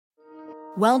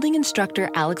Welding instructor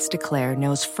Alex DeClaire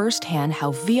knows firsthand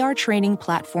how VR training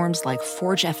platforms like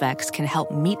ForgeFX can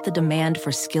help meet the demand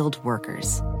for skilled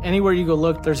workers. Anywhere you go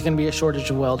look, there's going to be a shortage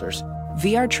of welders.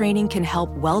 VR training can help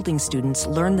welding students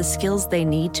learn the skills they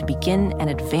need to begin and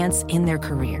advance in their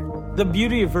career. The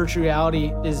beauty of virtual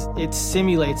reality is it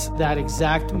simulates that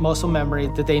exact muscle memory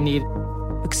that they need.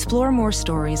 Explore more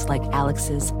stories like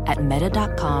Alex's at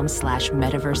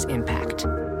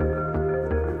meta.com/metaverseimpact.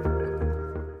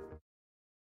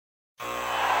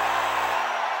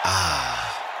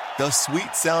 The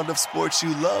sweet sound of sports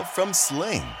you love from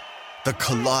Sling. The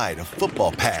collide of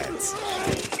football pads.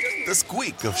 The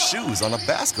squeak of shoes on a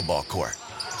basketball court.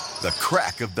 The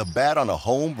crack of the bat on a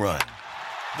home run.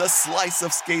 The slice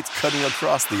of skates cutting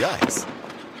across the ice.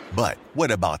 But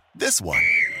what about this one?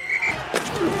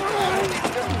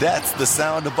 That's the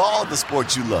sound of all the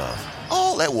sports you love,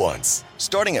 all at once.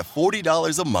 Starting at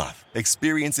 $40 a month.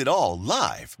 Experience it all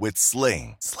live with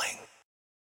Sling.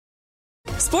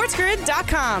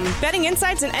 SportsGrid.com. Betting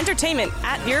insights and entertainment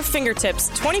at your fingertips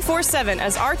 24/7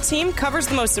 as our team covers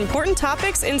the most important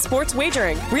topics in sports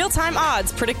wagering. Real-time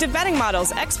odds, predictive betting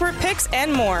models, expert picks,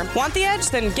 and more. Want the edge?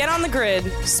 Then get on the grid.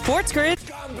 SportsGrid.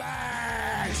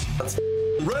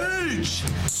 Rage!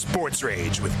 Sports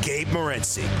Rage with Gabe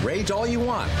Morency. Rage all you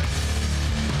want.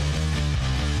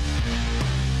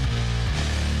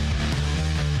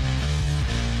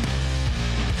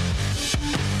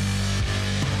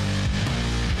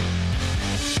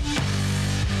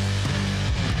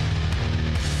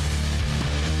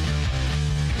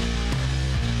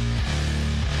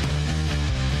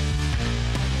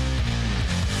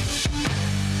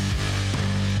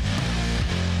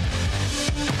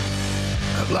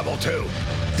 Level 2.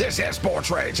 This is Sports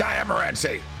Rage. I am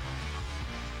Morency.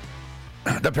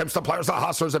 The pimps, the players, the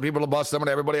hustlers, the people who bust them, and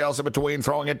everybody else in between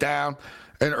throwing it down.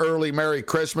 An early Merry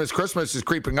Christmas. Christmas is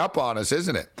creeping up on us,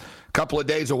 isn't it? A couple of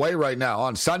days away right now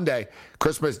on Sunday.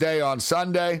 Christmas Day on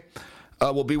Sunday.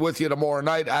 We'll be with you tomorrow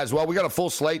night as well. We got a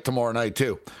full slate tomorrow night,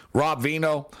 too. Rob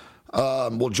Vino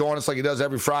will join us like he does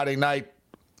every Friday night.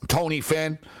 Tony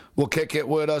Finn will kick it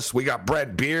with us. We got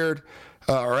Brett Beard.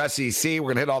 Our SEC.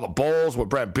 We're going to hit all the bowls with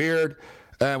Brent Beard.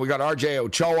 And we got RJ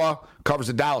Ochoa, covers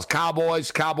the Dallas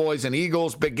Cowboys and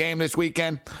Eagles. Big game this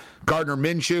weekend. Gardner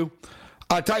Minshew.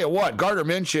 I tell you what, Gardner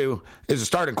Minshew is a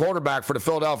starting quarterback for the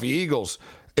Philadelphia Eagles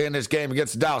in this game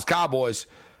against the Dallas Cowboys.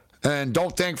 And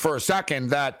don't think for a second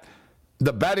that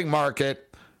the betting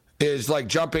market is like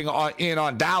jumping in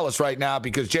on Dallas right now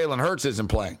because Jalen Hurts isn't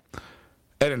playing.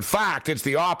 And in fact, it's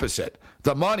the opposite.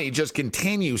 The money just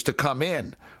continues to come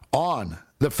in on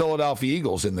the Philadelphia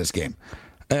Eagles in this game.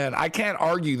 And I can't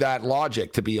argue that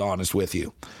logic, to be honest with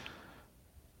you.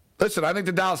 Listen, I think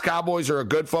the Dallas Cowboys are a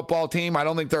good football team. I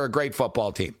don't think they're a great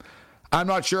football team. I'm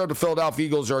not sure if the Philadelphia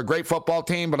Eagles are a great football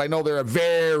team, but I know they're a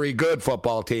very good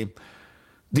football team.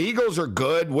 The Eagles are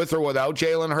good with or without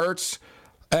Jalen Hurts.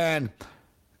 And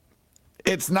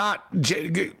it's not...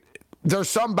 There's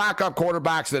some backup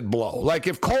quarterbacks that blow. Like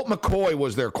if Colt McCoy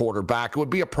was their quarterback, it would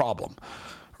be a problem.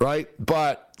 Right?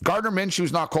 But Gardner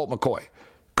Minshew's not Colt McCoy.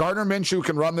 Gardner Minshew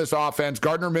can run this offense.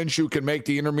 Gardner Minshew can make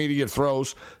the intermediate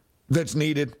throws that's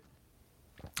needed.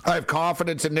 I have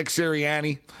confidence in Nick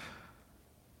Sirianni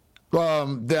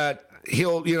that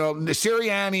he'll,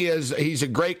 Sirianni he's a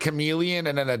great chameleon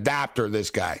and an adapter, this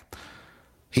guy.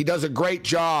 He does a great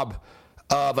job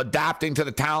of adapting to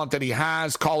the talent that he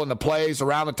has, calling the plays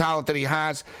around the talent that he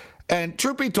has. And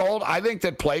truth be told, I think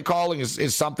that play calling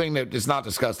is something that is not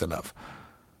discussed enough.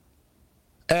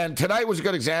 And tonight was a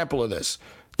good example of this.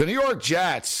 The New York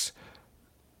Jets,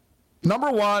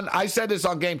 number one, I said this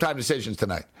on Game Time Decisions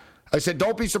tonight. I said,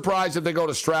 don't be surprised if they go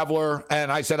to Streveler. And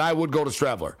I said, I would go to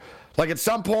Streveler. Like at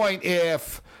some point and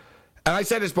I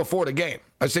said this before the game.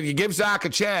 I said, you give Zach a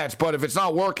chance, but if it's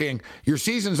not working, your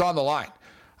season's on the line.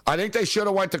 I think they should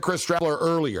have went to Chris Streveler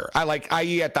earlier,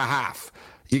 i.e. at the half.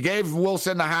 You gave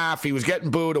Wilson the half. He was getting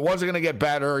booed. It wasn't going to get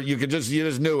better. You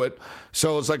just knew it.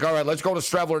 So it's like, all right, let's go to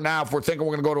Streveler now if we're thinking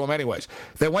we're going to go to him anyways.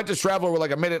 They went to Streveler with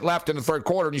like a minute left in the third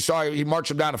quarter, and you saw he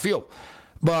marched him down the field.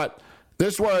 But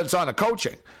this was on the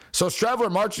coaching. So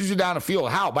Streveler marches you down the field.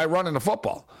 How? By running the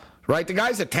football, right? The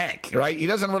guy's a tank, right? He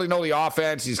doesn't really know the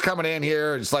offense. He's coming in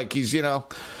here. It's like he's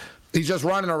just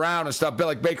running around and stuff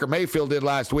like Baker Mayfield did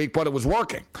last week, but it was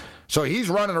working. So he's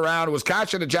running around. It was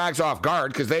catching the Jags off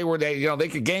guard because they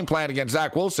could game plan against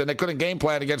Zach Wilson. They couldn't game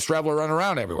plan against Streveler running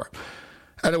around everywhere.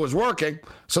 And it was working.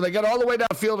 So they get all the way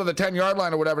downfield to the 10-yard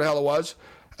line or whatever the hell it was.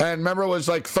 And remember, it was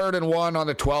like 3rd and 1 on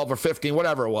the 12 or 15,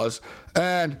 whatever it was.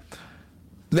 And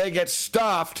they get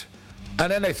stuffed,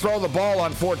 and then they throw the ball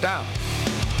on 4th down.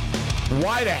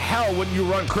 Why the hell wouldn't you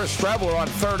run Chris Streveler on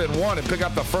 3rd and 1 and pick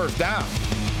up the first down?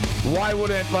 Why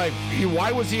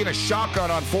was he in a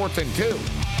shotgun on 4th and 2?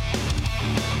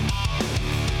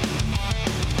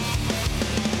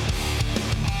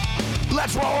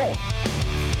 Let's roll.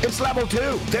 It's level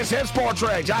 2. This is Sports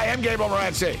Rage. I am Gabriel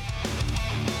Morency.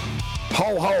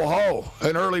 Ho, ho, ho.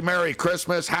 An early Merry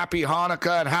Christmas, Happy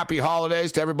Hanukkah, and Happy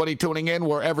Holidays to everybody tuning in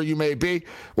wherever you may be.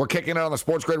 We're kicking it on the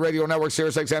Sports Grid Radio Network,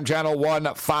 Sirius XM Channel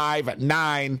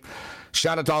 159.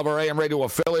 Shout out to all of our AM radio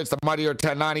affiliates, the Mightier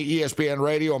 1090 ESPN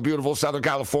Radio in beautiful Southern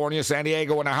California, San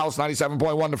Diego in the house,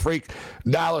 97.1 The Freak,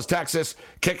 Dallas, Texas.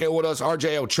 Kick it with us.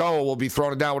 RJ Ochoa will be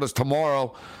throwing it down with us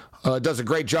tomorrow. Does a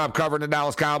great job covering the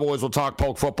Dallas Cowboys. We'll talk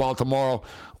poke football tomorrow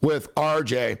with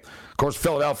RJ. Of course,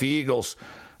 Philadelphia Eagles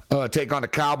take on the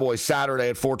Cowboys Saturday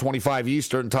at 4:25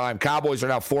 Eastern time. Cowboys are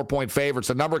now 4-point favorites.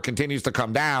 The number continues to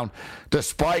come down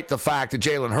despite the fact that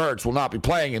Jalen Hurts will not be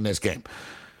playing in this game.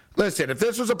 Listen, if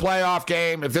this was a playoff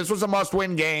game, if this was a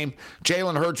must-win game,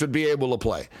 Jalen Hurts would be able to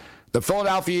play. The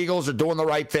Philadelphia Eagles are doing the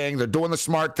right thing. They're doing the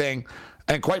smart thing.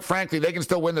 And quite frankly, they can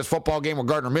still win this football game with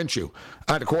Gardner Minshew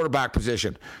at the quarterback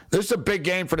position. This is a big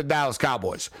game for the Dallas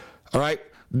Cowboys. All right?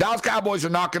 Dallas Cowboys are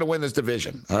not going to win this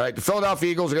division. All right? The Philadelphia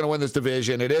Eagles are going to win this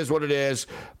division. It is what it is.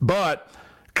 But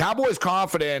Cowboys'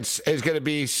 confidence is going to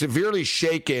be severely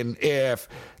shaken if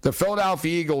the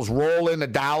Philadelphia Eagles roll into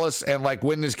Dallas and,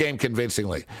 win this game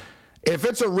convincingly. If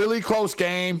it's a really close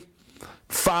game,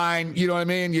 fine. You know what I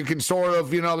mean? You can sort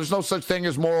of, there's no such thing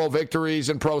as moral victories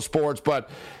in pro sports. But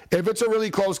if it's a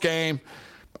really close game,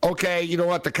 okay, you know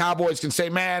what? The Cowboys can say,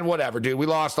 man, whatever, dude. We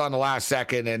lost on the last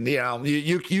second. And, you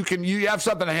have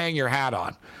something to hang your hat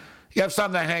on. You have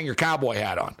something to hang your cowboy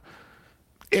hat on.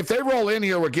 If they roll in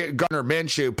here with Gardner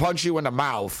Minshew, punch you in the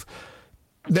mouth,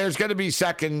 there's going to be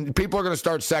people are going to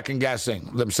start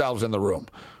second-guessing themselves in the room,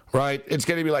 right? It's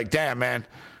going to be like, damn, man,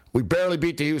 we barely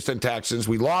beat the Houston Texans.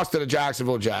 We lost to the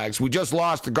Jacksonville Jags. We just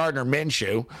lost to Gardner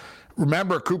Minshew.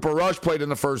 Remember, Cooper Rush played in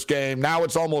the first game. Now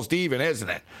it's almost even, isn't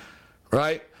it?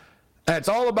 Right? And it's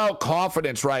all about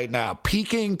confidence right now.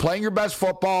 Peaking, playing your best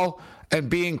football, and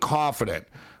being confident,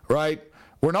 right?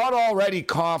 We're not already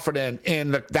confident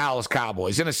in the Dallas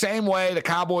Cowboys. In the same way, the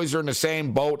Cowboys are in the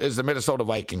same boat as the Minnesota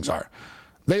Vikings are.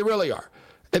 They really are.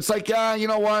 It's like, you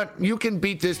know what? You can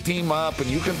beat this team up, and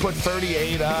you can put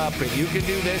 38 up, and you can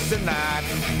do this and that.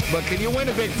 But can you win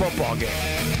a big football game?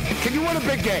 Can you win a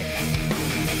big game?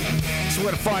 That's what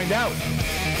we're going to find out.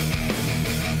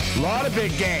 A lot of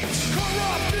big games.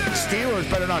 Steelers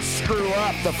better not screw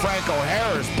up the Franco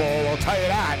Harris Bowl, I'll tell you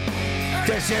that.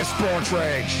 This is Sports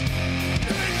Rage.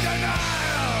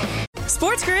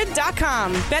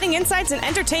 SportsGrid.com. Betting insights and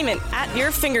entertainment at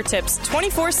your fingertips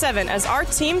 24/7 as our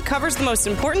team covers the most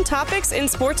important topics in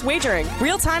sports wagering.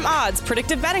 Real-time odds,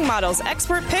 predictive betting models,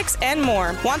 expert picks, and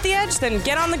more. Want the edge? Then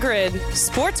get on the grid.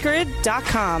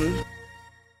 SportsGrid.com.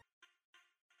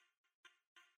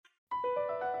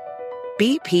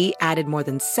 BP added more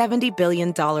than $70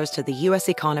 billion to the U.S.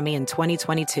 economy in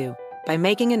 2022 by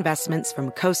making investments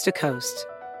from coast to coast.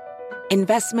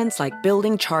 Investments like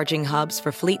building charging hubs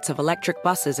for fleets of electric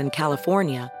buses in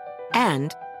California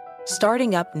and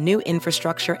starting up new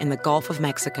infrastructure in the Gulf of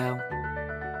Mexico.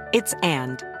 It's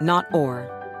and, not or.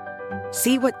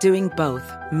 See what doing both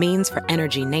means for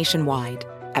energy nationwide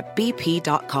at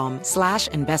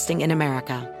bp.com/investing in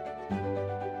America.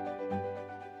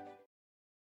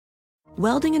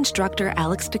 Welding instructor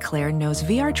Alex DeClaire knows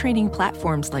VR training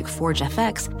platforms like Forge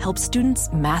FX help students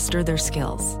master their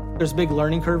skills. There's a big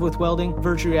learning curve with welding.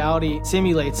 Virtual reality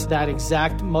simulates that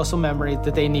exact muscle memory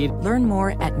that they need. Learn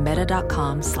more at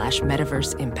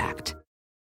meta.com/metaverse impact.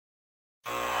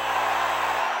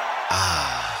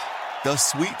 The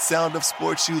sweet sound of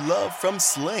sports you love from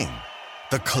Sling.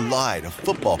 The collide of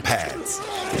football pads.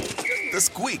 The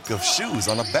squeak of shoes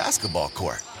on a basketball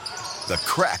court. The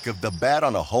crack of the bat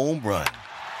on a home run.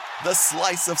 The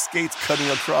slice of skates cutting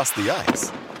across the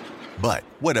ice. But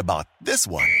what about this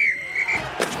one?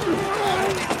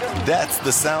 That's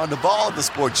the sound of all the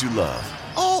sports you love,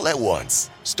 all at once.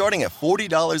 Starting at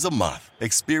 $40 a month.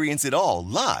 Experience it all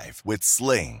live with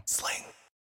Sling. Sling.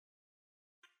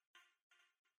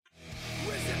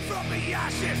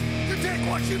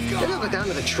 Get it down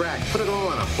to the track. Put it all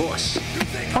on a horse.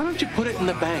 Why don't you put it in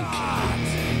the bank?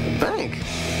 Bank?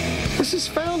 This is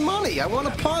found money. I want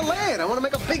to parlay it. I want to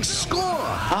make a big score.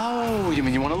 Oh, you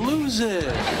mean you want to lose it?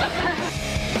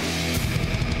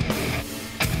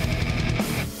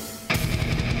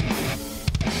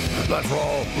 Let's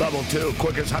roll. Level 2,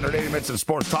 quickest 180 minutes of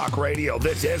sports talk radio.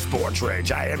 This is Sports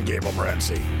Rage. I am Gabriel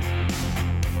Morency.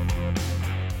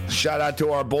 Shout out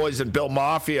to our boys in Bill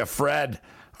Mafia, Fred.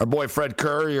 Our boy Fred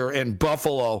Courier in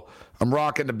Buffalo. I'm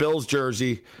rocking the Bills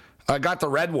jersey. I got the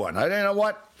red one. I didn't know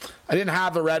what. I didn't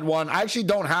have the red one. I actually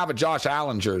don't have a Josh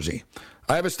Allen jersey.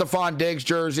 I have a Stephon Diggs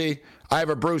jersey. I have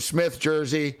a Bruce Smith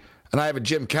jersey. And I have a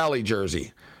Jim Kelly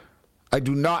jersey. I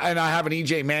do not, and I have an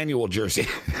E.J. Manuel jersey.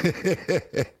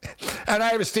 And I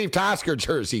have a Steve Tasker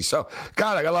jersey. So,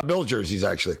 God, I got a lot of Bills jerseys,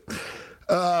 actually.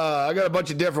 I got a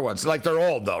bunch of different ones. Like, they're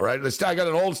old, though, right? I got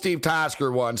an old Steve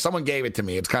Tasker one. Someone gave it to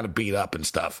me. It's kind of beat up and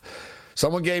stuff.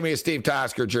 Someone gave me a Steve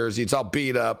Tasker jersey. It's all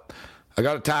beat up. I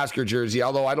got a Tasker jersey,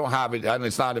 although I don't have it. And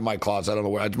it's not in my closet. I don't know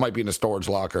where. It might be in the storage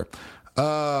locker.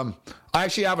 I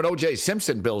actually have an O.J.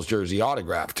 Simpson Bills jersey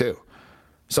autograph, too.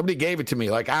 Somebody gave it to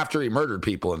me, like, after he murdered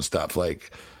people and stuff.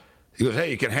 Like, he goes, hey,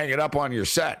 you can hang it up on your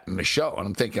set in the show. And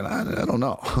I'm thinking, I don't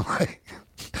know.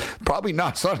 Probably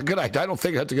not. It's not a good idea. I don't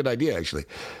think that's a good idea, actually.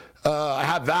 I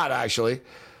have that, actually.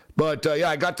 But, yeah,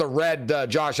 I got the red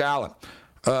Josh Allen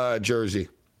jersey.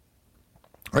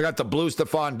 I got the blue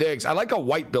Stephon Diggs. I like a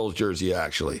white Bills jersey,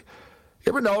 actually.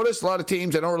 You ever notice a lot of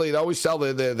teams, they always sell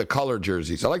the colored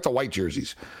jerseys. I like the white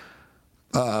jerseys.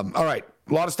 All right,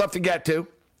 a lot of stuff to get to.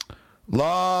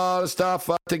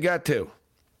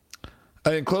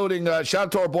 Including shout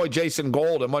out to our boy Jason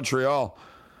Gold in Montreal.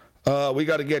 We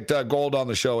got to get Gold on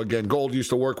the show again. Gold used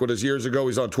to work with us years ago.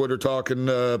 He's on Twitter talking,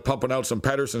 pumping out some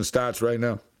Pettersson stats right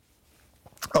now.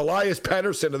 Elias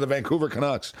Pettersson of the Vancouver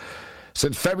Canucks.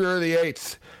 Since February the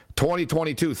 8th,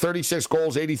 2022, 36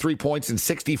 goals, 83 points in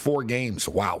 64 games.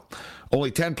 Wow.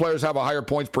 Only 10 players have a higher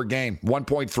points per game,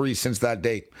 1.3 since that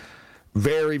date.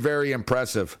 Very, very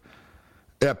impressive.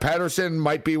 Yeah, Pettersson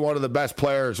might be one of the best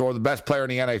players, or the best player in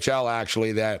the NHL,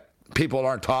 actually, that people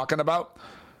aren't talking about.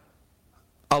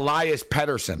 Elias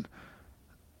Pettersson,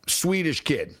 Swedish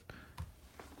kid,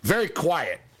 very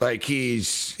quiet. Like, he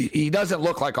doesn't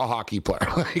look like a hockey player.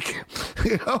 Like,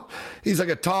 you know, he's like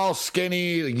a tall,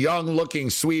 skinny,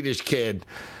 young-looking Swedish kid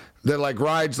that, like,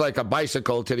 rides like a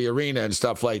bicycle to the arena and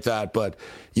stuff like that. But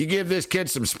you give this kid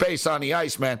some space on the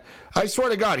ice, man. I swear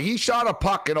to God, he shot a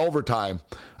puck in overtime.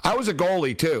 I was a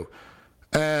goalie, too.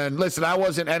 And listen, I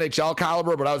wasn't NHL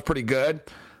caliber, but I was pretty good.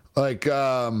 Like,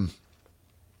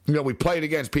 we played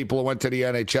against people who went to the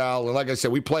NHL. And like I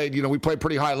said, we played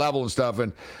pretty high level and stuff.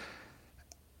 And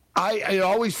it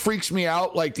always freaks me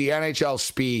out, like, the NHL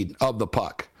speed of the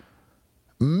puck.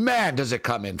 Man, does it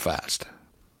come in fast.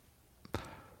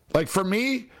 Like, for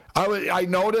me, I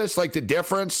noticed, like, the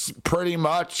difference pretty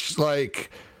much, like,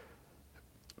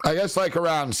 I guess, like,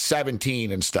 around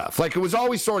 17 and stuff. Like, it was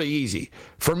always sort of easy.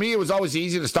 For me, it was always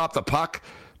easy to stop the puck.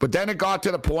 But then it got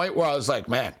to the point where I was like,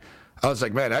 man,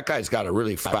 that guy's got a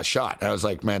really fast shot. And I was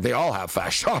like, man, they all have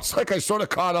fast shots. Like, I sort of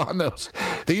caught on those.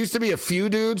 There used to be a few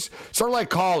dudes, sort of like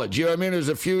college. You know what I mean? There's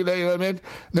a few, you know what I mean?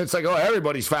 And it's like, oh,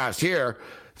 everybody's fast here.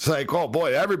 It's like, oh,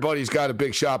 boy, everybody's got a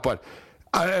big shot. But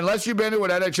unless you've been to an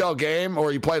NHL game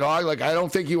or you played hockey, like, I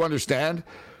don't think you understand,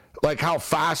 like, how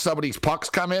fast some of these pucks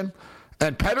come in.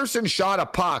 And Pettersson shot a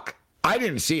puck. I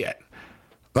didn't see it.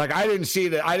 Like, I didn't see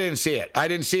it. I didn't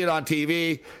see it on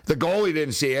TV. The goalie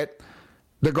didn't see it.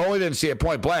 The goalie didn't see it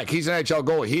point blank. He's an NHL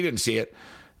goalie. He didn't see it.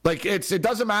 Like, it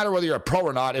doesn't matter whether you're a pro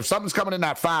or not. If something's coming in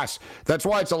that fast, that's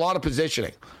why it's a lot of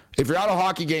positioning. If you're at a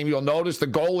hockey game, you'll notice the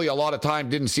goalie a lot of time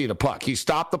didn't see the puck. He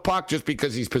stopped the puck just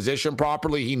because he's positioned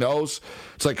properly. He knows.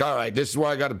 It's like, all right, this is where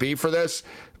I got to be for this.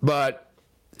 But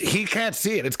he can't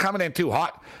see it. It's coming in too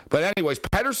hot. But anyways,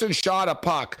 Pettersson shot a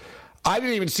puck. I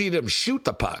didn't even see them shoot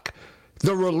the puck.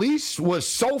 The release was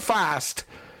so fast.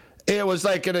 It was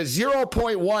like at a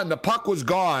 0.1, the puck was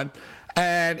gone.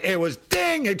 And it was,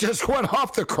 ding, it just went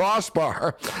off the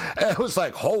crossbar. And it was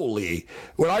like, holy.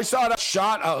 When I saw that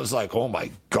shot, I was like, oh,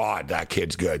 my God, that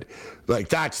kid's good. Like,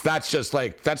 that's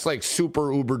like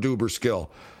super uber-duber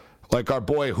skill. Like our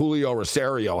boy Julio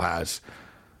Rosario has.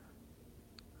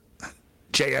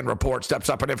 JN Report steps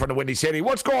up and in from the Windy City.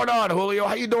 What's going on, Julio?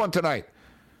 How you doing tonight?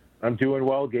 I'm doing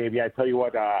well, Gabe. Yeah, I tell you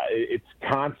what, it's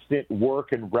constant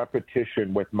work and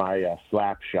repetition with my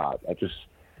slap shot. That's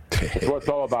what it's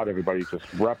all about, everybody,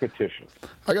 just repetition.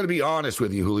 I got to be honest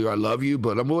with you, Julio. I love you,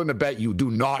 but I'm willing to bet you do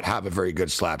not have a very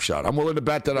good slap shot. I'm willing to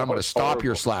bet that I'm going to stop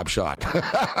your slap shot.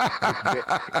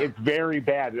 It's very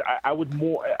bad. I would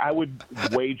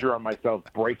wager on myself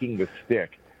breaking the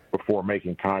stick before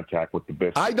making contact with the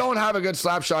biscuit. I don't have a good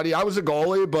slap shot. I was a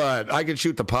goalie, but I can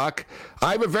shoot the puck.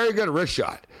 I have a very good wrist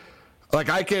shot. Like,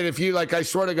 I can, if you, like, I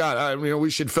swear to God, we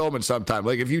should film it sometime.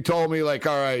 Like, if you told me, like,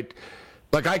 all right,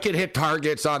 like, I can hit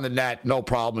targets on the net, no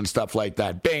problem, and stuff like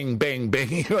that. Bing, bing,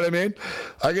 bing. You know what I mean?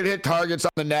 I can hit targets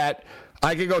on the net.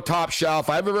 I can go top shelf.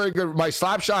 I have a very good, my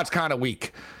slap shot's kind of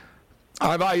weak.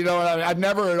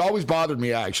 It always bothered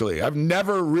me, actually. I've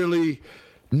never really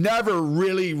never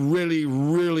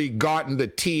really gotten the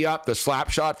tee up, the slap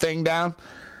shot thing down.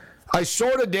 I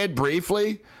sort of did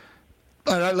briefly.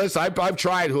 And listen, I've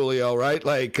tried Julio, right?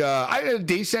 Like, I did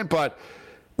decent, but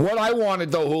what I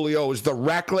wanted, though, Julio, was the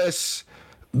reckless,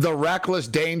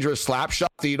 dangerous slap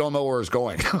shot that you don't know where it's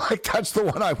going. Like, that's the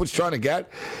one I was trying to get.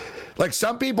 Like,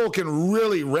 some people can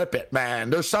really rip it,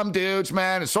 man. There's some dudes,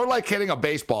 man, it's sort of like hitting a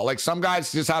baseball. Like, some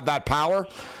guys just have that power.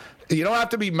 You don't have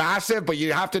to be massive, but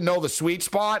you have to know the sweet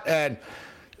spot. And,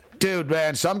 dude,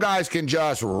 man, some guys can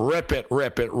just rip it.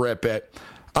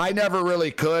 I never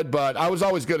really could, but I was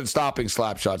always good at stopping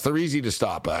slap shots. They're easy to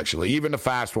stop, actually, even the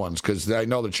fast ones, because I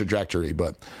know the trajectory.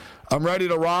 But I'm ready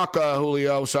to rock,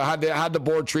 Julio. So how'd the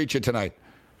board treat you tonight?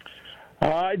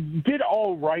 Did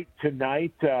all right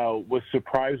tonight. Was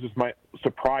surprised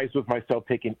with myself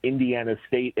taking Indiana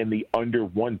State in the under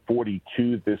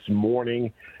 142 this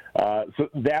morning. So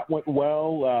that went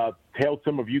well. Tailed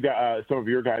some of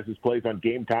your guys' plays on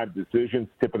Game Time Decisions.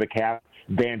 Tip of the cap.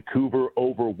 Vancouver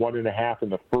over 1.5 in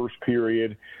the first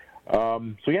period.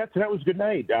 So yeah, tonight was a good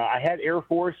night. I had Air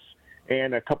Force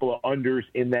and a couple of unders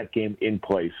in that game in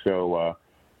place. So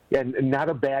yeah, not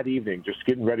a bad evening. Just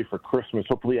getting ready for Christmas.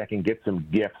 Hopefully I can get some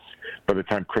gifts by the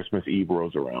time Christmas Eve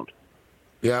rolls around.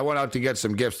 Yeah, I went out to get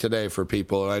some gifts today for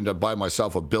people, and I ended up buying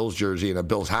myself a Bills jersey and a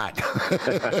Bills hat.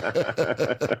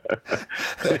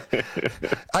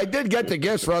 I did get the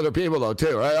gifts for other people, though,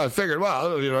 too. I figured,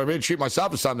 well, you know what I mean, treat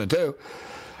myself to something, too.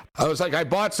 I was like, I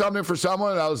bought something for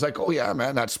someone, and I was like, oh, yeah,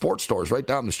 man, that sports store is right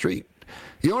down the street.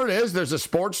 You know what it is? There's a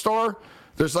sports store.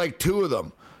 There's like two of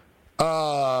them.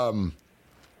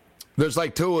 There's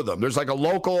like two of them. There's like a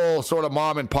local sort of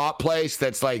mom and pop place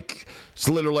that's like, it's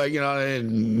literally, you know,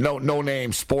 no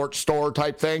name sports store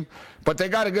type thing. But they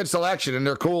got a good selection and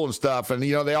they're cool and stuff. And,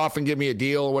 you know, they often give me a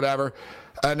deal or whatever.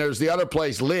 And there's the other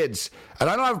place, Lids. And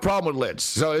I don't have a problem with Lids.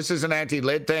 So this is an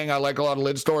anti-lid thing. I like a lot of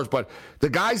lid stores. But the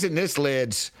guys in this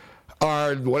Lids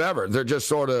are whatever. They're just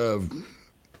sort of,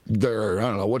 I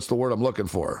don't know, what's the word I'm looking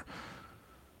for?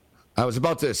 I was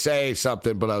about to say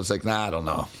something, but I was like, nah, I don't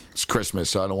know. It's Christmas,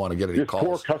 so I don't want to get any calls.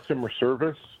 Poor customer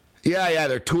service. Yeah,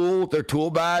 they're tool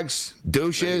bags,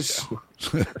 douches.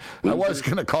 I was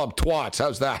going to call them twats.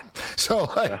 How's that? So,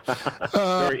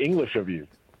 very English of you.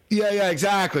 Yeah,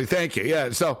 exactly. Thank you. Yeah.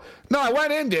 So, no, I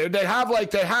went in, dude. They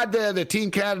had the Team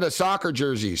Canada soccer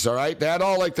jerseys, all right? They had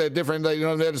all like the different, they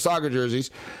had the soccer jerseys.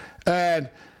 And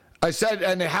I said,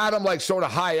 and they had them like sort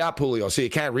of high up, Julio, so you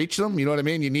can't reach them. You know what I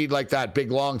mean? You need like that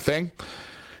big long thing.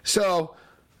 So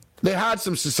they had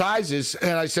some sizes,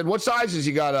 and I said, what sizes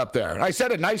you got up there? And I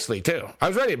said it nicely, too. I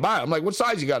was ready to buy it. I'm like, what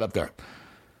size you got up there?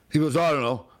 He goes, I don't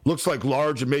know. Looks like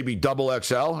large and maybe double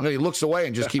XL. And then he looks away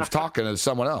and just keeps talking to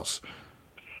someone else.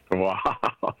 Wow.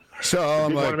 So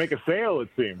I'm like, want to make a sale, it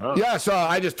seems, huh? Yeah, so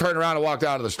I just turned around and walked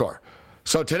out of the store.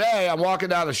 So today I'm walking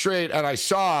down the street, and I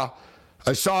saw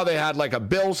they had like a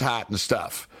Bills hat and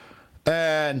stuff.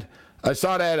 And I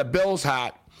saw they had a Bills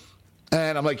hat.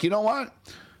 And I'm like, you know what?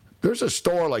 There's a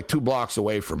store like 2 blocks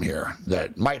away from here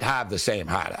that might have the same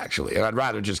hat, actually. And I'd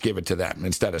rather just give it to them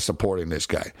instead of supporting this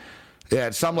guy. Yeah,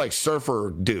 it's some like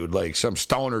surfer dude, like some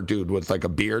stoner dude with like a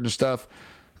beard and stuff.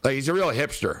 Like, he's a real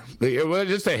hipster.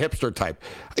 Just a hipster type.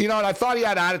 You know, and I thought he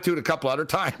had attitude a couple other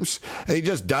times. And he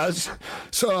just does.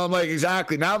 So I'm like,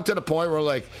 exactly. Now I'm to the point where,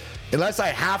 like, unless I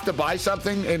have to buy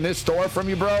something in this store from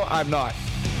you, bro, I'm not.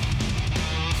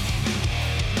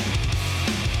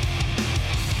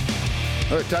 I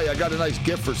gotta tell you, I got a nice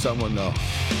gift for someone, though.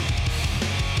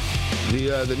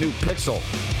 The new Pixel.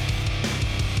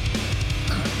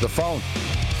 The phone.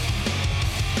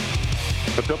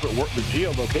 Let's hope it worked. The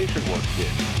geolocation work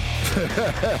did.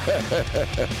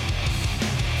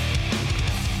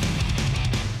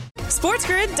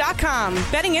 SportsGrid.com.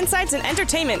 Betting insights and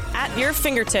entertainment at your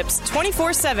fingertips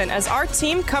 24/7 as our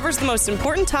team covers the most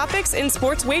important topics in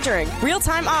sports wagering.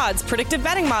 Real-time odds, predictive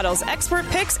betting models, expert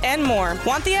picks, and more.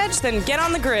 Want the edge? Then get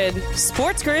on the grid.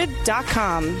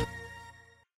 SportsGrid.com.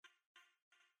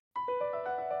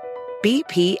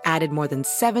 BP added more than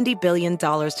 $70 billion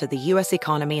to the U.S.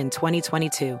 economy in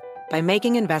 2022 by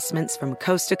making investments from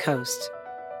coast to coast.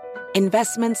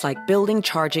 Investments like building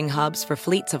charging hubs for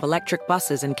fleets of electric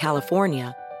buses in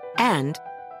California and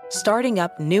starting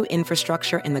up new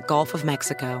infrastructure in the Gulf of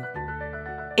Mexico.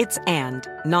 It's and,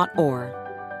 not or.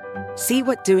 See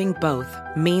what doing both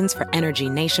means for energy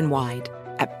nationwide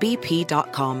at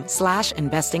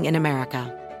bp.com/investing in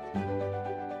America.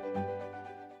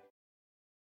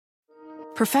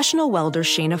 Professional welder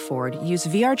Shayna Ford used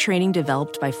VR training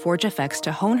developed by ForgeFX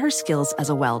to hone her skills as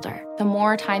a welder. The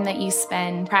more time that you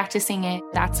spend practicing it,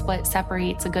 that's what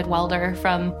separates a good welder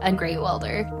from a great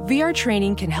welder. VR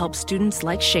training can help students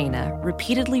like Shayna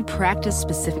repeatedly practice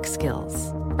specific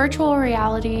skills. Virtual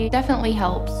reality definitely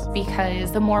helps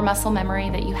because the more muscle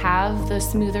memory that you have, the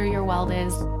smoother your weld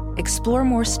is. Explore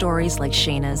more stories like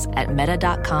Shayna's at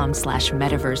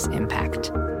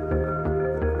meta.com/metaverseimpact.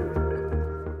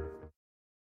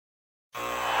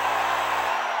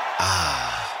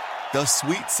 The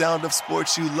sweet sound of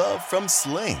sports you love from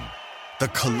Sling. The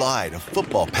collide of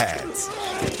football pads.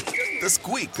 The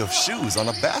squeak of shoes on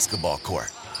a basketball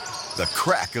court. The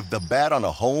crack of the bat on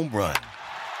a home run.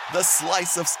 The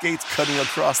slice of skates cutting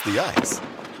across the ice.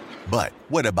 But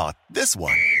what about this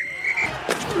one?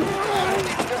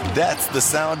 That's the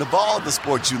sound of all the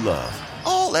sports you love,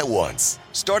 all at once.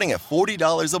 Starting at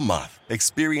 $40 a month.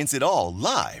 Experience it all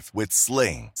live with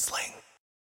Sling.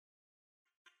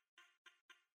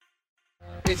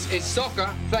 It's soccer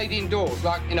played indoors,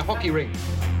 like in a hockey rink.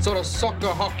 Sort of soccer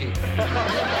hockey.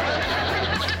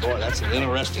 Boy, that's an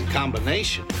interesting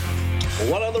combination.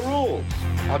 Well, what are the rules?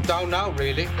 I don't know,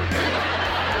 really.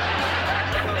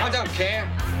 I don't care.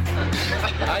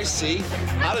 I see.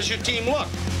 How does your team look?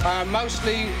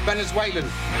 Mostly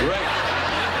Venezuelan. Great.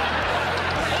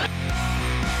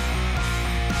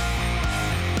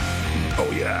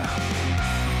 Oh, yeah.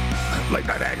 Late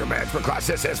Night Anger Management Class,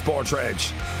 this is Sports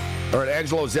Rage. All right,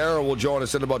 Angelo Zara will join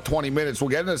us in about 20 minutes. We'll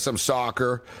get into some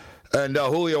soccer. And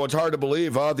Julio, it's hard to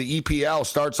believe, the EPL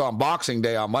starts on Boxing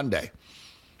Day on Monday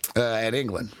in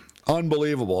England.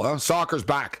 Unbelievable, huh? Soccer's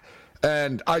back.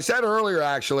 And I said earlier,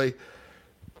 actually,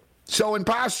 so in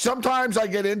past, sometimes I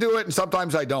get into it and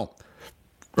sometimes I don't.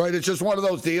 Right? It's just one of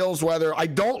those deals whether I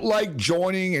don't like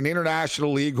joining an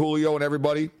international league, Julio and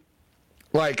everybody,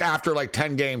 like after like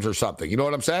 10 games or something. You know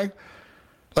what I'm saying?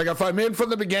 Like, if I'm in from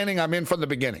the beginning, I'm in from the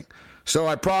beginning. So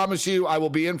I promise you, I will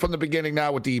be in from the beginning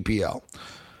now with the EPL.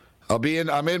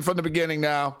 I'm in from the beginning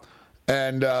now,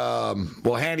 and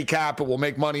we'll handicap it. We'll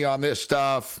make money on this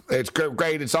stuff. It's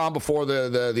great. It's on before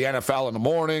the NFL in the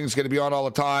morning. It's going to be on all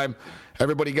the time.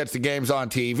 Everybody gets the games on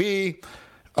TV.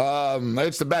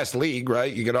 It's the best league,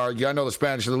 right? You could argue. I know the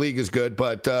Spanish League is good,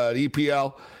 but the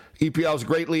EPL is a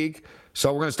great league.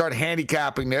 So we're going to start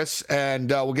handicapping this,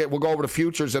 and we'll go over the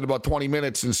futures in about 20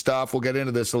 minutes and stuff. We'll get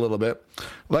into this a little bit.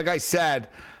 Like I said,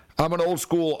 I'm an old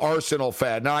school Arsenal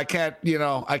fan. Now I can't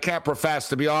profess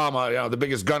to be the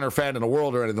biggest Gunner fan in the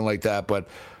world or anything like that, but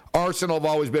Arsenal have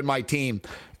always been my team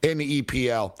in the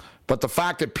EPL. But the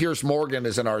fact that Piers Morgan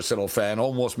is an Arsenal fan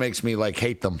almost makes me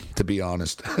hate them, to be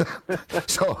honest.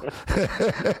 So,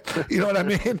 you know what I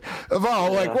mean? Of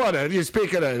all, you're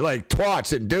speaking of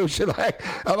twats and douches,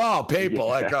 of all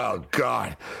people, oh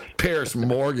God, Piers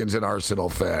Morgan's an Arsenal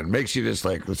fan. Makes you just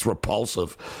it's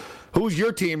repulsive. Who's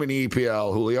your team in the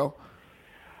EPL, Julio?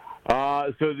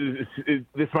 So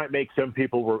this might make some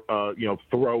people,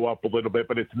 throw up a little bit,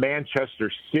 but it's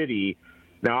Manchester City.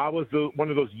 Now, I was one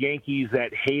of those Yankees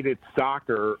that hated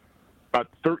soccer about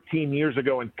 13 years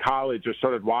ago in college. I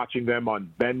started watching them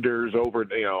on benders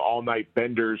all-night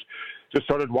benders. Just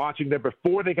started watching them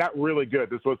before they got really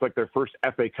good. This was their first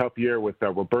FA Cup year with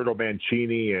Roberto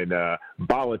Mancini and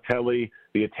Balotelli,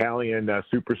 the Italian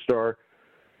superstar.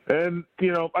 And,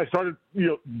 I started,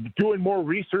 doing more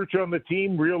research on the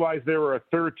team, realized they were a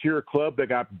third-tier club that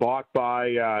got bought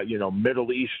by,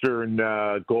 Middle Eastern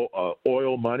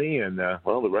oil money, and,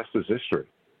 the rest is history.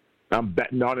 I'm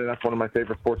betting on it. That's one of my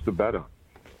favorite sports to bet on.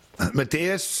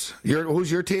 Matthias,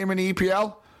 who's your team in the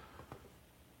EPL?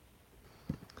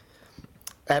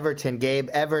 Everton, Gabe.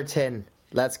 Everton.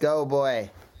 Let's go, boy.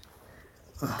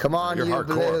 Come on, you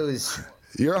Blues.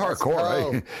 You're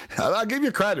hardcore, right? I'll give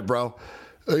you credit, bro.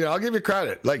 I'll give you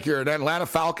credit. You're an Atlanta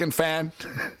Falcon fan.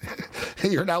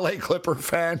 You're an LA Clipper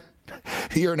fan.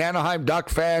 You're an Anaheim Duck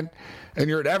fan. And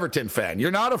you're an Everton fan. You're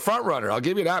not a front runner. I'll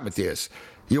give you that, Matthias.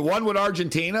 You won with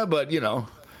Argentina, but, you're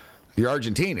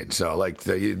Argentinian. So,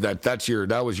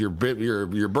 that was your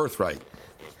birthright.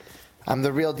 I'm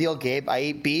the real deal, Gabe. I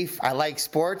eat beef. I like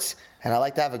sports. And I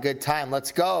like to have a good time.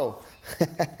 Let's go.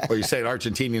 Well, you say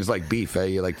Argentinians like beef, eh?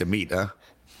 You like the meat, huh?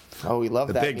 Oh, we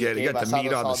love that. You got the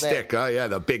meat on the stick. Oh, yeah,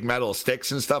 the big metal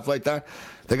sticks and stuff like that.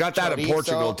 They got that in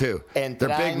Portugal, too. Their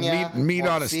big meat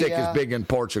on a stick is big in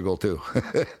Portugal, too.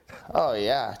 Oh,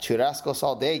 yeah. Churrascos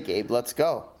all day, Gabe. Let's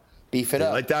go. Beef it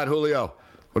up. Like that, Julio?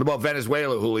 What about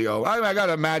Venezuela, Julio? I got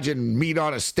to imagine meat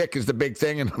on a stick is the big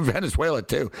thing in Venezuela,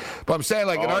 too. But I'm saying,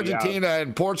 in Argentina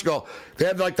and Portugal, they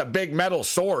have, the big metal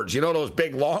swords. You know those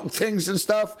big, long things and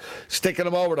stuff? Sticking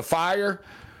them over the fire?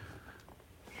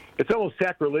 it's almost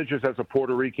sacrilegious as a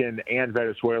Puerto Rican and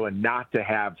Venezuelan not to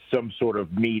have some sort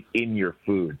of meat in your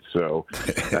food. So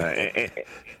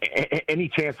any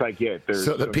chance I get.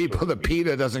 So the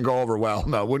pita doesn't go over well.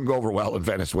 No, it wouldn't go over well in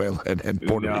Venezuela and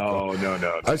Puerto Rico.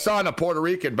 No. I saw in a Puerto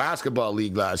Rican basketball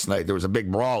league last night, there was a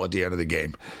big brawl at the end of the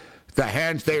game. The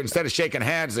hands, instead of shaking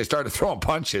hands, they started throwing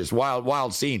punches.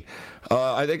 Wild scene.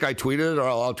 I think I tweeted it, or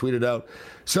I'll tweet it out.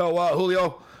 So,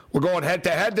 Julio, we're going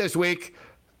head-to-head this week.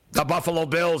 The Buffalo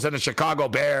Bills and the Chicago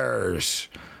Bears.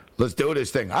 Let's do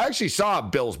this thing. I actually saw a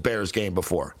Bills-Bears game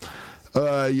before,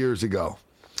 years ago.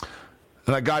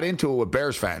 And I got into it with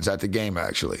Bears fans at the game,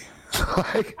 actually.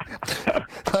 like,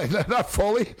 not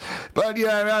fully, but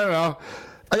yeah, I don't know.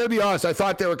 I gotta be honest, I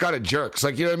thought they were kind of jerks.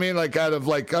 Like, you know what I mean? Like,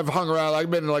 I've hung around,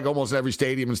 I've been in like almost every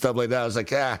stadium and stuff like that. I was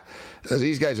like,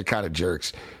 these guys are kind of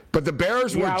jerks. But the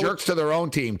Bears were jerks to their own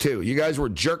team, too. You guys were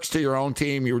jerks to your own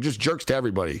team. You were just jerks to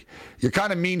everybody. You're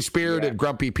kind of mean-spirited,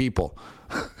 grumpy people.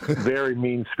 Very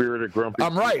mean-spirited, grumpy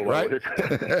I'm right, people. Right?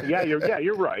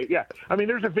 You're right. Yeah. I mean,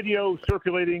 there's a video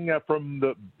circulating from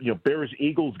the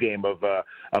Bears-Eagles game of a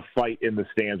fight in the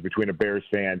stands between a Bears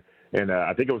fan and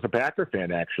I think it was a Packer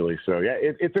fan, actually. So, yeah,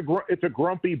 it's a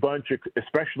grumpy bunch,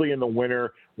 especially in the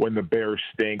winter when the Bears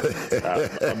stink.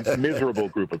 A miserable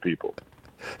group of people.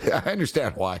 Yeah, I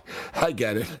understand why. I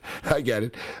get it.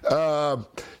 So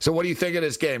what do you think of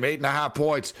this game? 8.5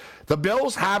 points. The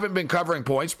Bills haven't been covering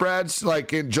point spreads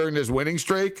during this winning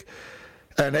streak,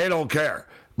 and they don't care.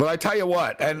 But I tell you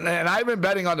what, and I've been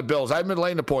betting on the Bills. I've been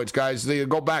laying the points, guys. They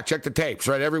go back, check the tapes,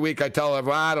 right? Every week I tell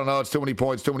everyone, I don't know, it's too many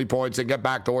points. They get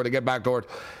back to it.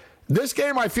 This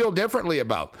game I feel differently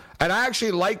about. And I actually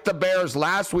liked the Bears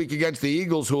last week against the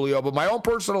Eagles, Julio, but my own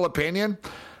personal opinion,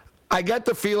 I get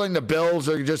the feeling the Bills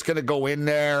are just going to go in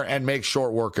there and make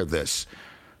short work of this.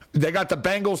 They got the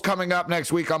Bengals coming up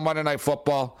next week on Monday Night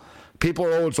Football. People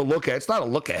are always a look ahead. It's not a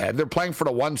look ahead. They're playing for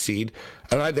the 1 seed,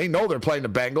 and they know they're playing the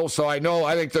Bengals. So I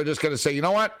think they're just going to say, you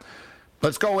know what?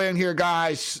 Let's go in here,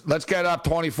 guys. Let's get up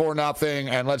 24-0,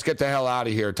 and let's get the hell out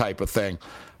of here type of thing.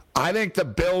 I think the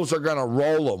Bills are going to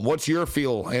roll them. What's your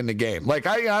feel in the game? Like,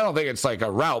 I don't think it's like a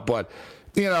rout, but,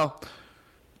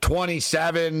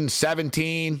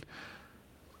 27-17,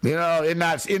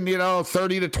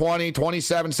 30-20,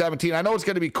 27-17. I know it's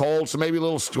going to be cold, so maybe a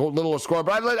little score,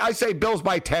 but I say Bills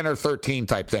by 10 or 13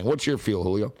 type thing. What's your feel,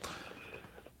 Julio?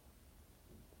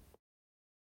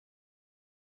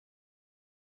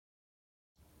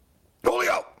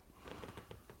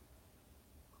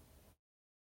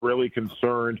 Really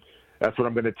concerned. That's what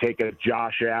I'm going to take at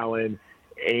Josh Allen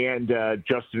and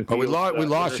Justin Fields. We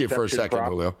lost you for a second,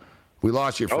 Julio. We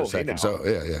lost you for a second. So,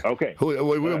 yeah. Okay.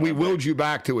 We willed you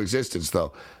back to existence,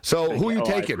 though. So, who are you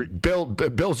taking?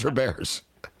 Bills or Bears?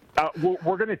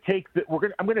 We're going to take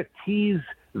I'm going to tease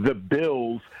the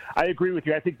Bills. I agree with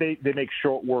you. I think they make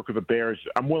short work of the Bears.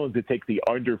 I'm willing to take the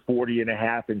under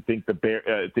 40.5 and think the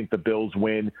Bills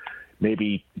win,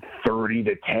 maybe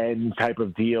 30-10 type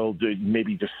of deal.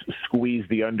 Maybe just squeeze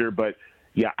the under. But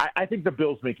yeah, I think the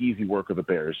Bills make easy work of the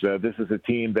Bears. This is a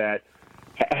team that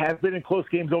has been in close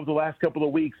games over the last couple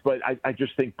of weeks, but I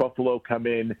just think Buffalo come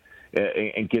in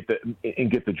and get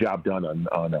the job done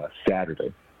on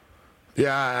Saturday.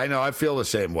 Yeah, I know. I feel the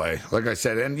same way. Like I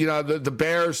said, and the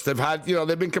Bears, they've had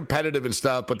they've been competitive and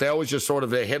stuff, but they always just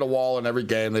they hit a wall in every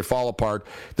game. They fall apart.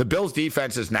 The Bills'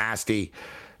 defense is nasty.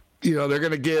 They're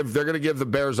going to give the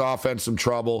Bears' offense some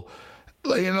trouble.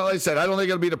 Like I said, I don't think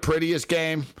it'll be the prettiest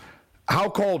game. How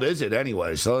cold is it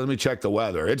anyway? So let me check the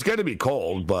weather. It's going to be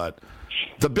cold, but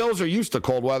the Bills are used to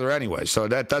cold weather anyway, so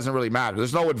that doesn't really matter.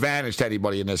 There's no advantage to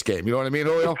anybody in this game. You know what I mean,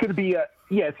 Julio? It's going to be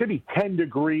it's going to be 10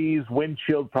 degrees, wind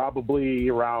chill probably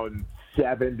around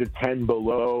 7 to 10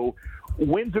 below.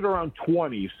 Winds at around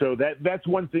 20, so that's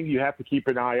one thing you have to keep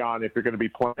an eye on if you're going to be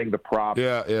playing the prop or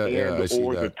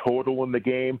the total in the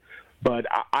game. But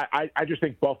I just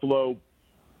think Buffalo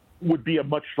would be a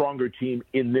much stronger team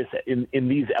in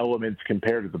these elements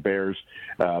compared to the Bears.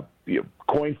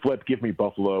 Coin flip, give me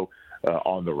Buffalo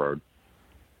on the road.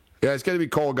 Yeah, it's going to be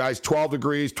cold, guys. 12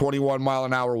 degrees, 21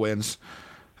 mile-an-hour winds.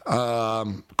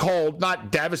 Cold,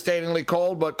 not devastatingly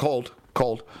cold, but cold.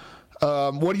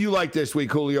 What do you like this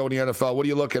week, Julio, in the NFL? What are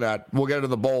you looking at? We'll get into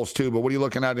the bowls, too, but what are you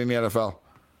looking at in the NFL?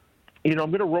 I'm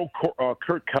going to roll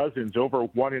Kirk Cousins over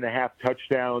 1.5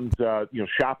 touchdowns.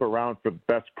 Shop around for the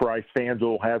best price.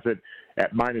 FanDuel has it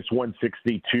at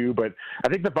 -162. But I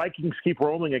think the Vikings keep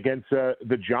rolling against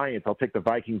the Giants. I'll take the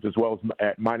Vikings as well as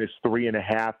at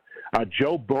 -3.5.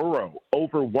 Joe Burrow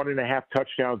over 1.5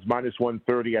 touchdowns,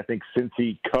 -130. I think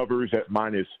Cincy covers at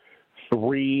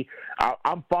 -3.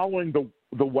 I'm following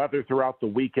the weather throughout the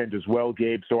weekend as well,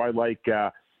 Gabe. So I like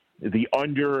the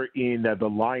under in the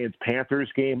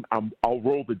Lions-Panthers game. I'll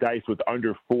roll the dice with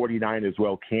under 49 as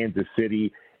well, Kansas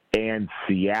City and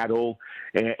Seattle.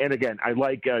 And again, I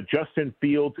like Justin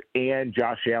Fields and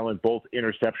Josh Allen, both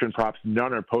interception props.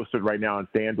 None are posted right now on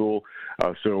FanDuel,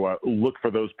 so look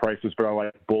for those prices, but I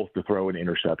like both to throw an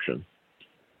interception.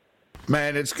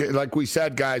 Man, it's like we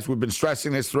said, guys, we've been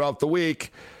stressing this throughout the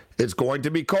week. It's going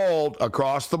to be cold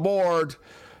across the board.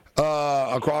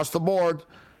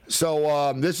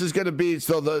 So this is going to be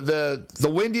the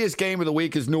windiest game of the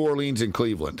week is New Orleans and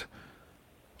Cleveland.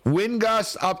 Wind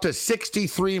gusts up to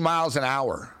 63 miles an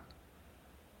hour.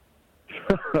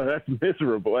 That's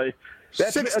miserable. Eh?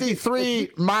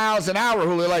 63 miles an hour,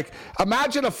 Julio. Like,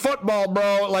 imagine a football,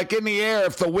 bro, like in the air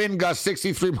if the wind gusts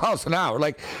 63 miles an hour.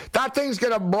 Like, that thing's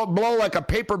going to blow like a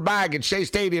paper bag at Shea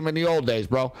Stadium in the old days,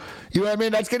 bro. You know what I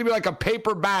mean? That's going to be like a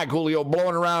paper bag, Julio,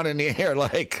 blowing around in the air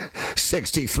like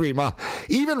 63 miles.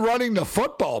 Even running the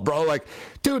football, bro. Like,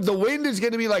 dude, the wind is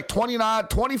going to be like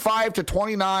 25 to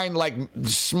 29, like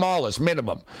smallest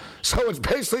minimum. So it's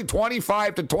basically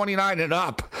 25 to 29 and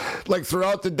up, like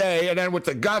throughout the day. And then with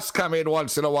the gusts coming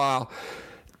once in a while.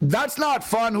 That's not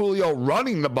fun, Julio,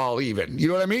 running the ball even. You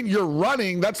know what I mean? You're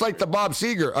running. That's like the Bob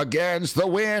Seger, against the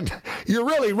wind. You're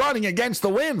really running against the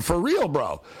wind for real,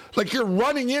 bro. Like you're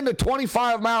running into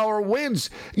 25-mile winds.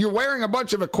 You're wearing a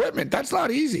bunch of equipment. That's not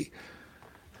easy.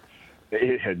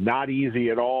 Not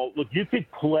easy at all. Look, you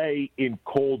could play in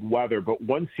cold weather, but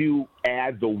once you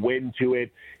add the wind to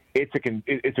it,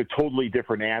 it's a totally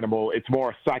different animal. It's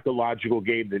more a psychological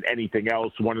game than anything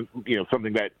else.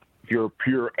 Something that if you're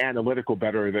pure analytical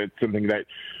better, that's something that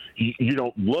you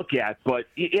don't look at. But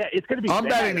yeah, it's going to be. I'm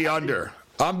betting the under.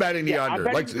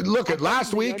 Like, look at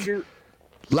last week.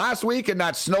 Last week in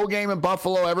that snow game in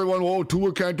Buffalo, everyone,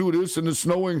 Tua can't do this in the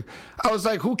snowing. I was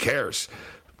like, who cares?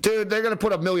 Dude, they're going to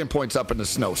put 1,000,000 points up in the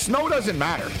snow. Snow doesn't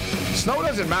matter.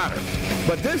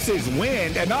 But this is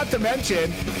wind, and not to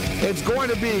mention, it's going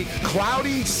to be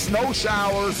cloudy snow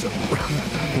showers,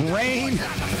 rain,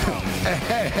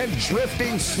 and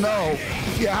drifting snow.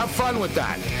 Yeah, have fun with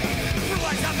that.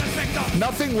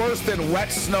 Nothing worse than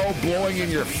wet snow blowing in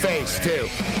your face, too.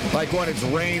 Like when it's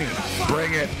raining.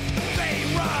 Bring it. They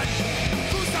run.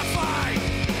 Crucify.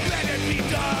 Let it be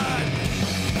done.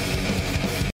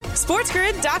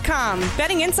 SportsGrid.com.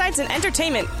 Betting insights and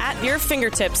entertainment at your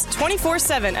fingertips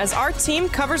 24/7 as our team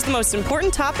covers the most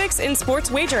important topics in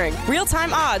sports wagering.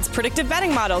 Real-time odds, predictive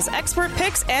betting models, expert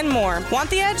picks, and more. Want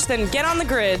the edge? Then get on the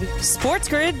grid.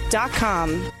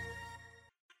 SportsGrid.com.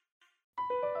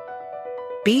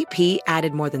 BP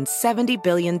added more than $70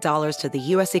 billion to the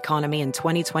U.S. economy in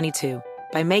 2022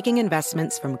 by making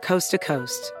investments from coast to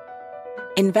coast.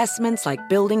 Investments like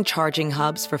building charging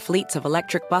hubs for fleets of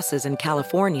electric buses in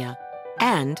California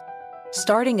and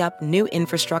starting up new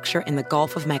infrastructure in the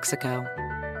Gulf of Mexico.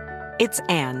 It's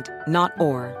and, not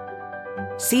or.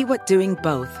 See what doing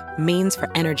both means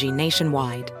for energy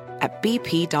nationwide at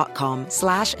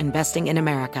bp.com/investing in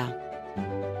America.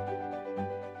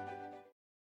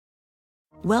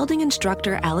 Welding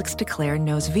instructor Alex DeClaire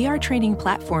knows VR training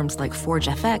platforms like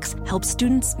ForgeFX help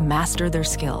students master their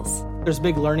skills. There's a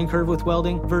big learning curve with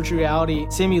welding. Virtual reality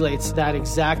simulates that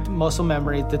exact muscle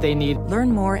memory that they need.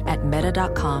 Learn more at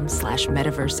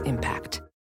meta.com/metaverseimpact.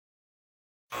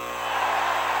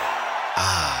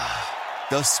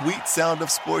 The sweet sound of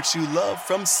sports you love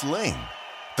from Sling.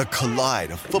 The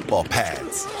collide of football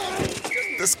pads.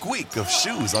 The squeak of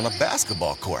shoes on a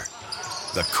basketball court.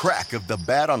 The crack of the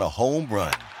bat on a home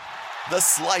run. The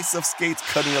slice of skates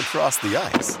cutting across the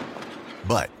ice.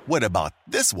 But what about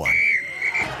this one?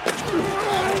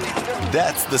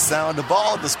 That's the sound of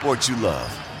all the sports you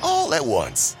love, all at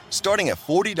once. Starting at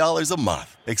 $40 a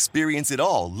month. Experience it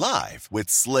all live with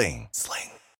Sling.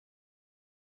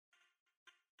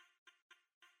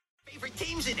 Favorite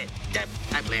teams in it? The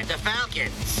Atlanta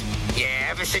Falcons. Yeah,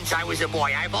 ever since I was a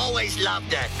boy, I've always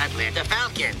loved the Atlanta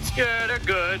Falcons. Yeah, they're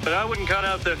good, but I wouldn't count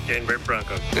out the Denver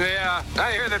Broncos. Yeah,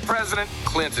 I hear that President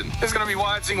Clinton is going to be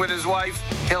watching with his wife,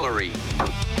 Hillary.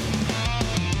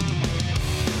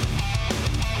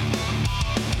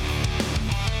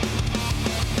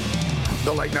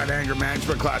 The Late Night Anger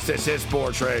Management class. This is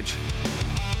Sports Rage.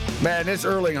 Man, this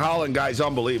Erling Haaland guy's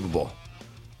unbelievable.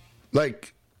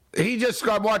 Like,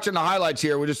 I'm watching the highlights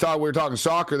here. We were talking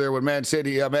soccer there with Man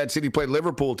City. Man City played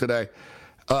Liverpool today.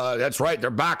 That's right. They're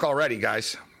back already,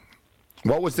 guys.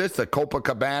 What was this? The Copa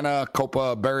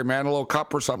Barry Manilow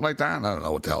Cup or something like that? I don't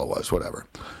know what the hell it was. Whatever.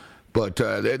 But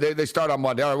they start on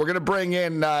Monday. All right, we're going to bring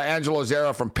in Angelo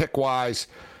Zara from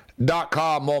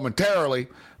Pickwise.com momentarily.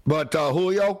 But,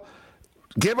 Julio,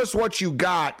 give us what you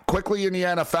got quickly in the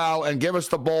NFL and give us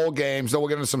the bowl games. Then we'll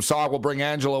get into some soccer. We'll bring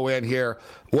Angelo in here.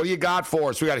 What do you got for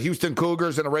us? We got Houston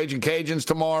Cougars and the Raging Cajuns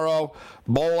tomorrow.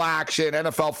 Bowl action,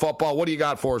 NFL football. What do you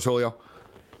got for us, Julio?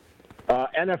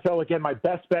 NFL, again, my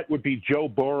best bet would be Joe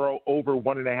Burrow over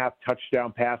 1.5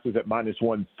 touchdown passes at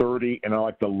 -130. And I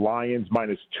like the Lions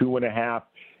 -2.5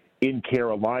 in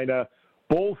Carolina.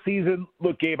 Bowl season,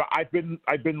 look, Gabe, I've been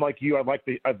like you. I've liked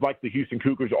the Houston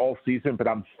Cougars all season, but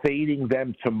I'm fading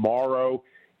them tomorrow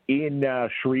in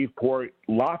Shreveport.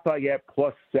 Lafayette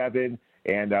 +7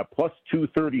 and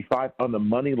 +235 on the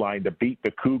money line to beat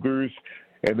the Cougars.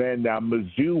 And then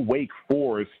Mizzou, Wake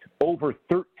Forest, over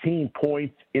 13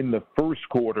 points in the first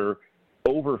quarter,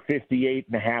 over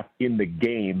 58.5 in the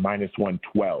game,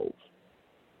 -112.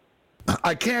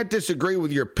 I can't disagree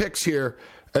with your picks here.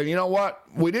 And you know what?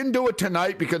 We didn't do it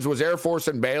tonight because it was Air Force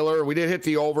and Baylor. We did hit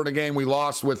the over in a game. We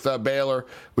lost with Baylor.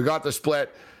 We got the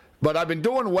split. But I've been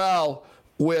doing well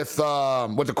with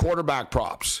the quarterback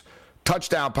props,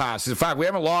 touchdown passes. In fact, we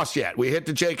haven't lost yet. We hit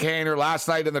the Jake Haener last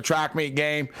night in the track meet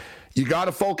game. You got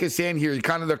to focus in here.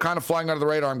 They're kind of flying under the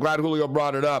radar. I'm glad Julio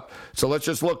brought it up. So let's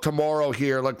just look tomorrow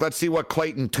here. Let's see what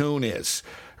Clayton Tune is,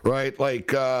 right?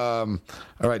 All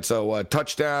right, so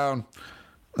touchdown.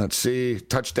 Let's see.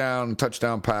 Touchdown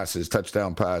passes.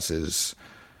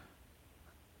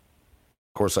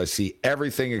 Of course, I see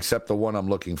everything except the one I'm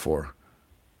looking for.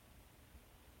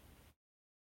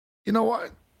 You know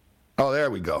what? Oh,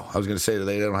 there we go. I was going to say that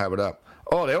they don't have it up.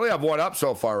 Oh, they only have one up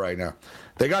so far right now.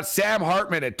 They got Sam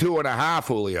Hartman at 2.5,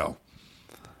 Julio.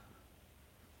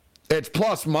 It's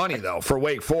plus money, though, for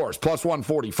Wake Forest,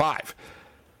 +145.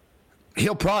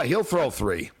 He'll throw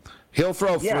 3. He'll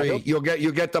throw 3. You'll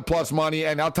get the plus money.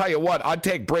 And I'll tell you what, I'd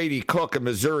take Brady Cook in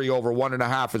Missouri over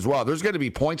 1.5 as well. There's going to be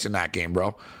points in that game,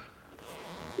 bro.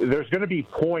 There's going to be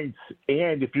points.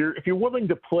 And if you're willing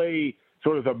to play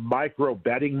sort of the micro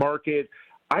betting market,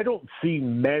 I don't see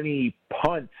many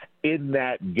punts in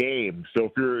that game.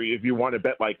 So if you want to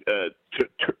bet like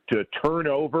to turn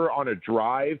over on a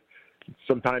drive,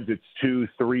 sometimes it's 2,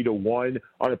 3 to 1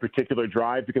 on a particular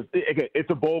drive because again, it's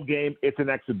a bowl game, it's an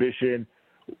exhibition.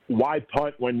 Why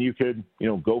punt when you could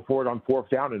go for it on 4th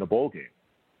down in a bowl game?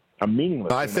 A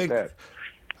meaningless. I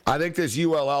think this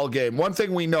ULL game. One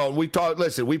thing we know, we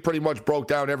pretty much broke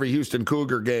down every Houston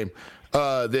Cougar game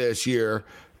this year.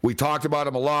 We talked about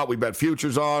them a lot. We bet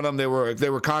futures on them. They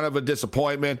were kind of a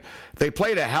disappointment. They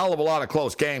played a hell of a lot of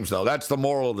close games, though. That's the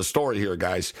moral of the story here,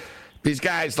 guys. These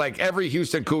guys, like every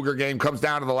Houston Cougar game, comes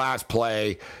down to the last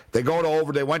play. They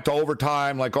went to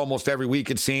overtime like almost every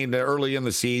week, it seemed, early in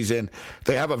the season.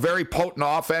 They have a very potent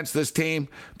offense, this team,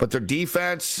 but their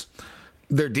defense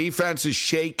is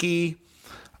shaky.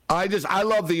 I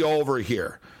love the over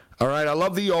here. All right, I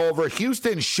love the over.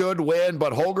 Houston should win,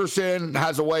 but Holgorsen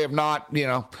has a way of not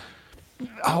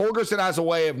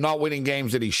winning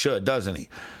games that he should, doesn't he?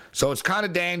 So it's kind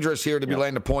of dangerous here to be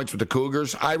laying the points with the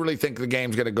Cougars. I really think the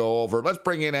game's going to go over. Let's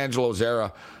bring in Angelo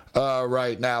Zara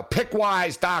right now.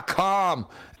 Pickwise.com.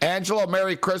 Angelo,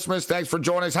 Merry Christmas. Thanks for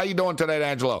joining us. How you doing tonight,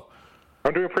 Angelo?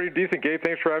 I'm doing pretty decent, Gabe.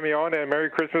 Thanks for having me on, and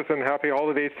Merry Christmas and Happy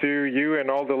Holidays to you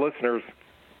and all the listeners.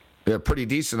 Yeah, pretty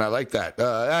decent. I like that.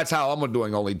 That's how I'm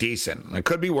doing, only decent. It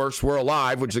could be worse. We're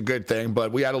alive, which is a good thing,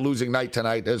 but we had a losing night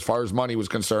tonight as far as money was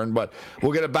concerned, but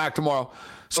we'll get it back tomorrow.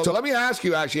 So let me ask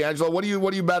you, actually, Angelo, what do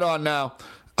you bet on now?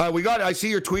 I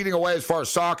see you're tweeting away as far as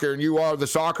soccer, and you are the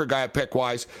soccer guy at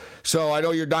Pickwise. So I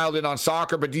know you're dialed in on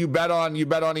soccer, but do you bet on the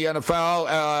NFL,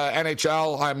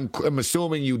 NHL? I'm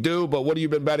assuming you do, but what have you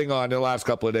been betting on in the last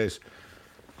couple of days?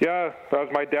 Yeah, as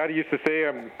my daddy used to say,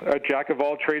 I'm a jack of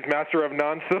all trades, master of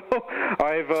none. So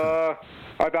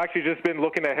I've actually just been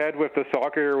looking ahead with the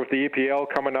soccer, with the EPL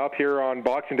coming up here on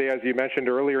Boxing Day, as you mentioned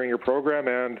earlier in your program,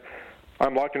 and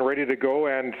I'm locked and ready to go.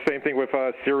 And same thing with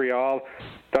Serie A.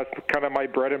 That's kind of my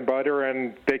bread and butter,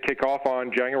 and they kick off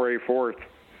on January 4th.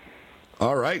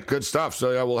 All right, good stuff.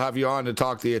 So we'll have you on to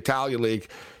talk the Italian League.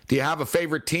 Do you have a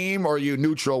favorite team, or are you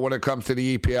neutral when it comes to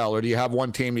the EPL, or do you have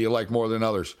one team that you like more than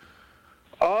others?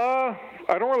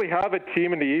 I don't really have a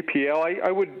team in the EPL.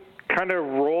 I would kind of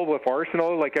roll with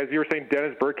Arsenal. Like, as you were saying,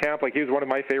 Dennis Bergkamp, like he was one of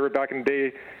my favorite back in the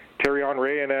day. Thierry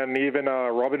Henry, and then even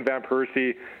Robin Van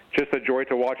Persie, just a joy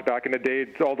to watch back in the day.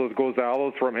 All those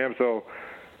Gonzalez from him. So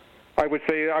I would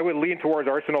say I would lean towards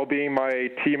Arsenal being my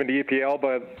team in the EPL,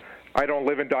 but I don't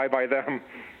live and die by them.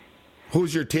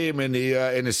 Who's your team in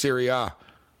the Serie A?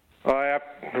 I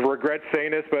regret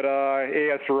saying this, but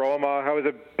AS Roma. I was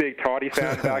a big Totti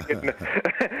fan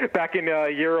back in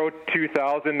Euro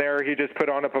 2000. There, he just put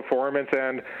on a performance,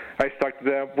 and I stuck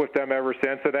with them ever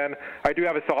since. And then I do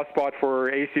have a soft spot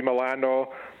for AC Milan,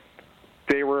 though.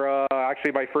 They were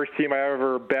actually my first team I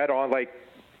ever bet on, like,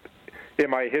 in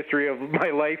my history of my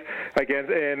life,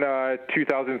 against in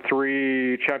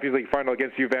 2003 Champions League final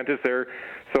against Juventus there.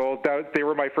 So they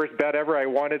were my first bet ever. I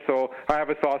won it, so I have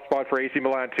a soft spot for AC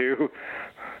Milan too.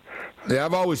 Yeah,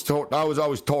 I was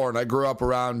always torn. I grew up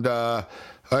around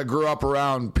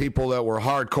people that were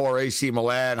hardcore AC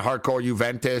Milan, hardcore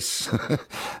Juventus,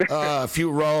 a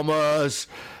few Romas.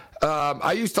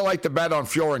 I used to like to bet on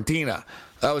Fiorentina.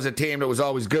 That was a team that was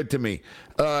always good to me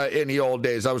in the old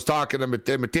days. I was talking to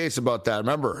Matthias about that.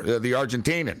 Remember, the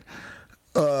Argentinian,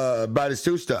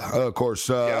 Batistuta, of course,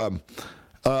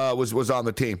 was on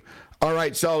the team. All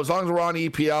right, so as long as we're on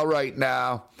EPL right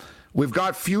now, we've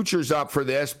got futures up for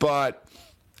this, but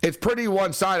it's pretty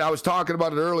one-sided. I was talking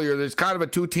about it earlier. There's kind of a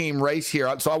two-team race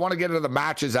here. So I want to get into the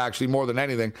matches, actually, more than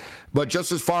anything. But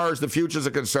just as far as the futures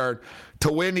are concerned,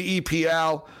 to win the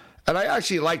EPL, and I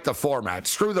actually like the format.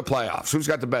 Screw the playoffs. Who's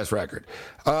got the best record?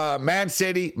 Man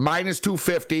City, minus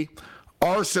 250.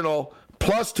 Arsenal,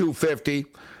 plus 250.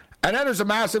 And then there's a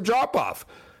massive drop-off.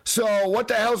 So what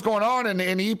the hell's going on in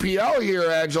EPL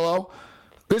here, Angelo?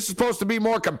 This is supposed to be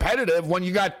more competitive when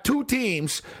you got two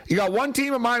teams. You got one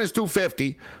team at minus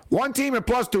 250, one team at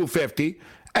plus 250,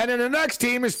 and then the next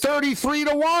team is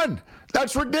 33-1.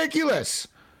 That's ridiculous.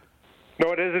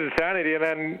 No, it is insanity. And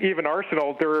then even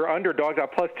Arsenal, they're underdogs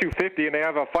at plus 250, and they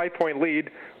have a 5-point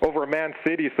lead over Man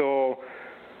City. So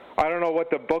I don't know what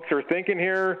the books are thinking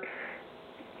here.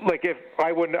 Like, if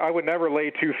I would never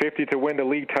lay 250 to win the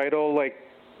league title. Like,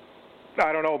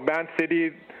 I don't know, Man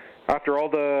City, after all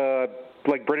the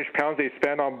British pounds they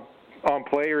spend on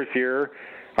players here,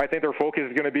 I think their focus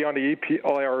is going to be on the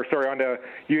on the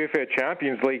UEFA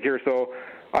Champions League here. So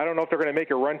I don't know if they're going to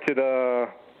make a run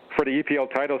for the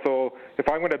EPL title. So if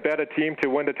I'm going to bet a team to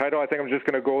win the title, I think I'm just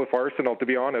going to go with Arsenal, to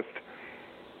be honest.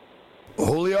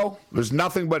 Julio, there's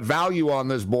nothing but value on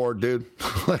this board, dude.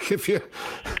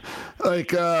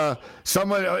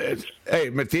 Hey,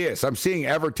 Matthias, I'm seeing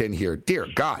Everton here. Dear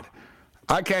God.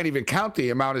 I can't even count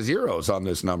the amount of zeros on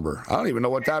this number. I don't even know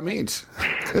what that means.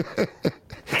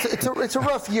 It's a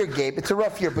rough year, Gabe. It's a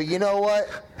rough year, but you know what?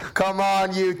 Come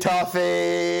on, you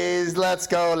toughies. Let's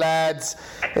go, lads.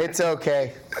 It's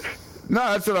okay. No,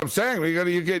 that's what I'm saying.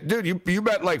 You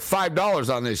bet like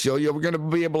 $5 on this. You're going to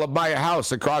be able to buy a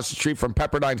house across the street from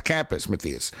Pepperdine's campus,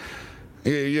 Matthias.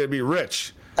 You're going to be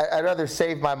rich. I'd rather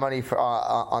save my money for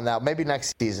on that. Maybe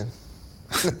next season.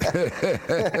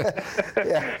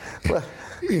 Yeah. Well,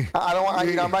 I don't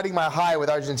want. I'm riding my high with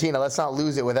Argentina. Let's not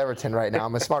lose it with Everton right now.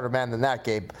 I'm a smarter man than that,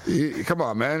 Gabe. Come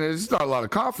on, man. It's not a lot of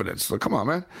confidence. So come on,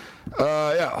 man.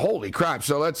 Yeah. Holy crap.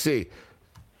 So let's see.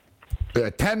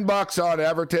 $10 on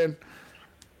Everton.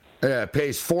 Yeah, it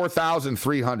pays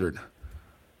 $4,300.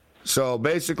 So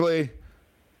basically,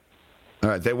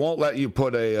 all right. They won't let you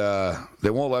put They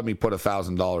won't let me put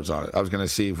 $1,000 on it. I was going to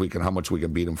see how much we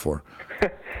can beat them for.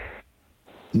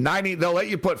 They'll let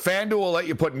you put FanDuel will let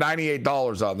you put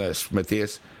 $98 on this,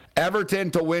 Matthias.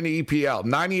 Everton to win EPL.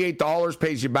 $98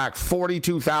 pays you back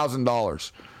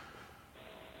 $42,000.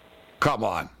 Come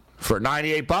on. For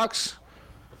 $98?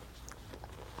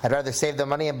 I'd rather save the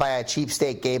money and buy a cheap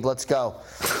steak, Gabe. Let's go.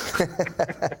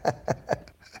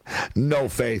 No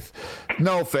faith.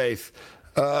 No faith.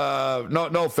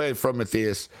 No faith from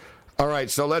Matthias. All right,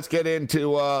 so let's get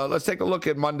into let's take a look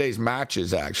at Monday's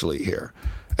matches actually here.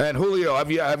 And Julio,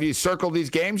 have you circled these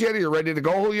games yet? Are you ready to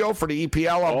go, Julio, for the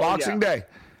EPL on Boxing Day?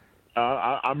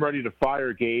 I'm ready to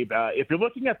fire, Gabe. If you're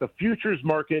looking at the futures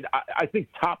market, I think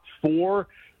top four,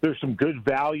 there's some good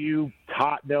value.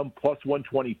 Tottenham plus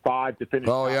 125 to finish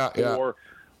top four.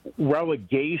 Yeah.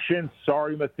 Relegation,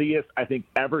 sorry, Matthias. I think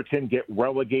Everton get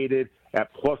relegated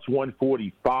at plus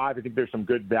 145. I think there's some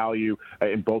good value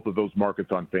in both of those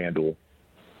markets on FanDuel.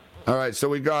 All right, so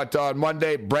we got on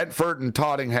Monday Brentford and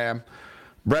Tottenham.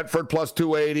 Brentford plus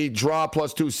 280, draw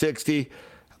plus 260,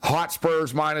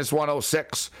 Hotspurs minus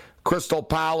 106, Crystal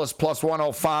Palace plus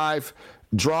 105,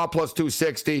 draw plus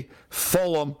 260,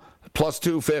 Fulham plus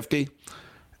 250,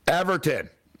 Everton.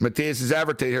 Matthias is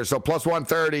Everton here, so plus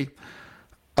 130.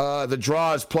 The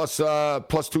draw is plus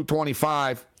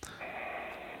 225.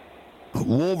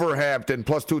 Wolverhampton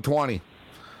plus 220.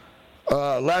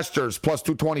 Leicester's plus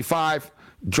 225,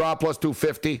 draw plus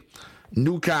 250.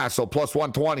 Newcastle plus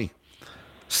 120.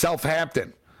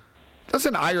 Southampton.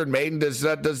 Doesn't Iron Maiden, does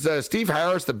Steve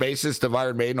Harris, the bassist of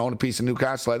Iron Maiden, own a piece of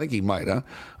Newcastle? I think he might,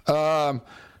 huh?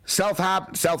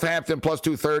 Southampton plus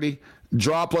 230.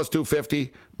 Draw plus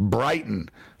 250. Brighton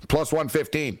plus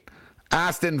 115.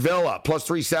 Aston Villa plus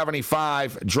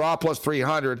 375. Draw plus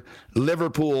 300.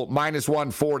 Liverpool minus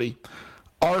 140.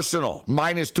 Arsenal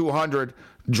minus 200.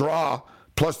 Draw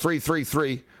plus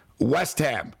 333. West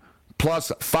Ham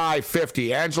plus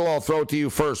 550. Angelo, I'll throw it to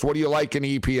you first. What do you like in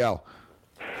the EPL?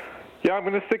 Yeah, I'm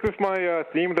going to stick with my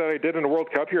theme that I did in the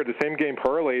World Cup here, the same game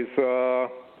parlays.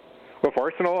 With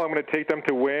Arsenal, I'm going to take them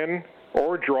to win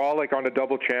or draw, like on a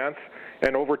double chance,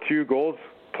 and over 2 goals,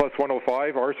 plus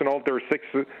 105. Arsenal, they're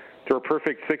a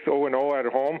perfect 6-0-0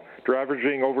 at home. They're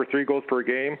averaging over 3 goals per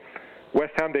game.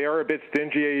 West Ham, they are a bit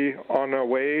stingy on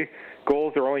away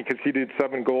goals. They're only conceded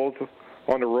 7 goals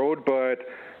on the road, but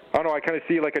I don't know. I kind of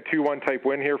see like a 2-1 type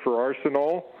win here for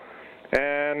Arsenal.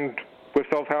 And with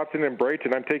Southampton and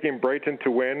Brighton, I'm taking Brighton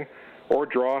to win or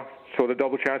draw, so the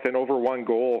double chance and over 1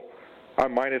 goal.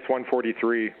 I'm minus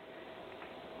 143.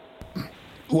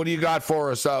 What do you got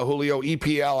for us, Julio?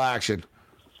 EPL action.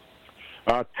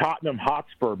 Tottenham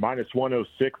Hotspur minus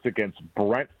 106 against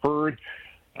Brentford.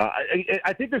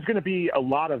 I think there's going to be a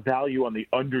lot of value on the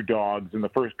underdogs in the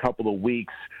first couple of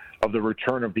weeks of the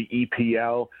return of the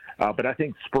EPL, but I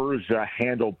think Spurs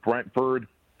handle Brentford.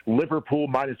 Liverpool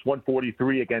minus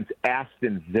 143 against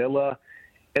Aston Villa.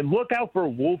 And look out for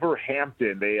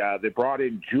Wolverhampton. They brought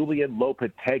in Julian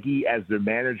Lopetegui as their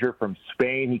manager from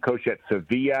Spain. He coached at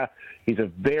Sevilla. He's a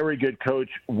very good coach.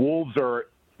 Wolves are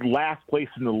last place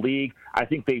in the league. I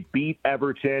think they beat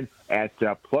Everton at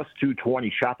plus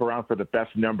 220. Shop around for the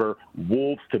best number.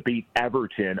 Wolves to beat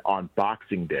Everton on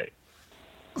Boxing Day.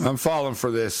 I'm falling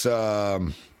for this.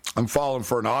 I'm falling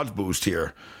for an odds boost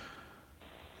here.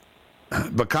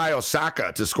 Bukayo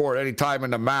Saka to score at any time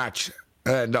in the match,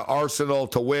 and Arsenal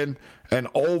to win, and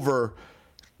over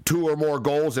 2 or more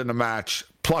goals in the match,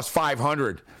 plus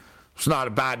 500. It's not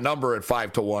a bad number at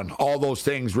 5-1. All those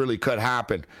things really could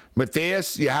happen.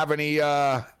 Matthias, you have any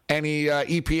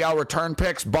EPL return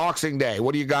picks? Boxing Day,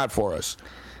 what do you got for us?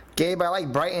 Gabe, I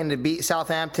like Brighton to beat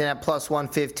Southampton at plus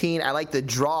 115. I like the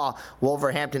draw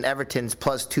Wolverhampton-Everton's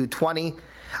plus 220.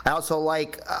 I also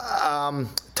like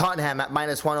Tottenham at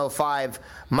minus 105,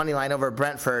 money line over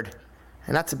Brentford.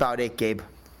 And that's about it, Gabe.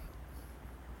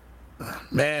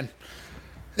 Man,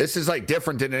 this is like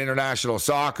different than international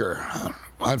soccer.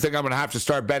 I think I'm going to have to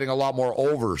start betting a lot more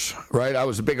overs, right? I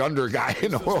was a big under guy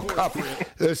in the World Cup.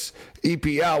 This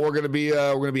EPL, we're going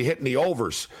to be hitting the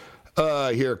overs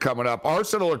here coming up.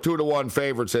 Arsenal are 2-1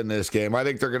 favorites in this game. I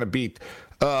think they're going to beat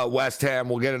West Ham.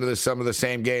 We'll get into some of the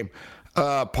same game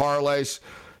parlays.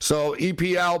 So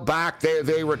EPL back,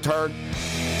 they return.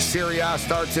 Serie A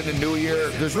starts in the new year.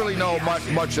 There's really no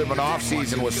much of an off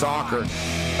season with soccer.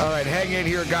 All right, hang in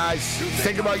here, guys.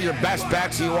 Think about your best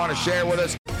bets you want to share with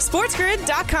us.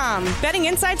 SportsGrid.com. Betting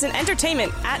insights and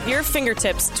entertainment at your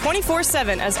fingertips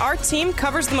 24/7 as our team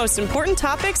covers the most important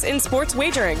topics in sports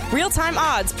wagering. Real-time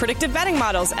odds, predictive betting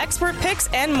models, expert picks,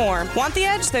 and more. Want the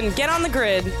edge? Then get on the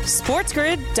grid.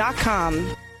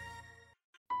 SportsGrid.com.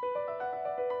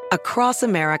 Across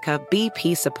America,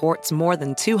 BP supports more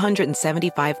than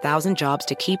 275,000 jobs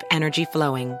to keep energy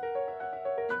flowing.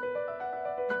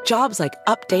 Jobs like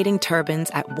updating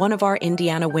turbines at one of our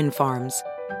Indiana wind farms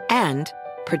and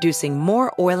producing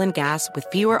more oil and gas with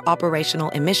fewer operational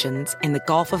emissions in the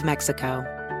Gulf of Mexico.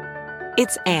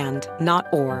 It's and, not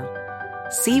or.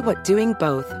 See what doing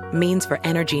both means for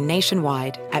energy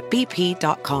nationwide at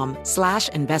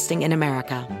bp.com/investing in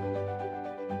America.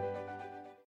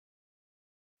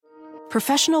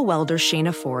 Professional welder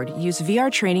Shayna Ford used VR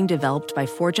training developed by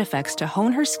ForgeFX to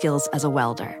hone her skills as a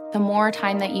welder. The more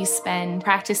time that you spend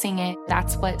practicing it,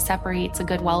 that's what separates a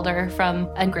good welder from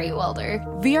a great welder.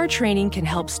 VR training can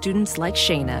help students like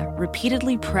Shayna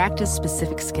repeatedly practice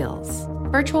specific skills.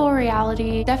 Virtual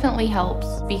reality definitely helps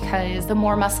because the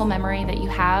more muscle memory that you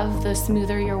have, the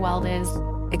smoother your weld is.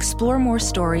 Explore more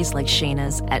stories like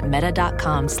Shayna's at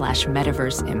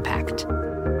meta.com/metaverseimpact.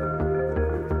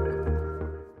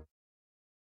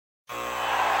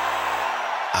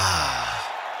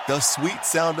 The sweet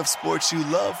sound of sports you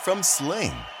love from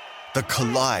Sling. The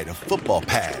collide of football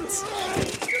pads.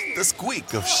 The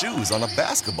squeak of shoes on a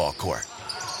basketball court.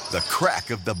 The crack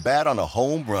of the bat on a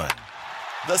home run.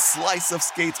 The slice of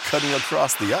skates cutting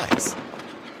across the ice.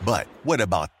 But what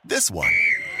about this one?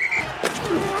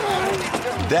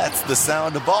 That's the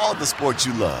sound of all the sports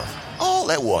you love,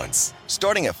 all at once.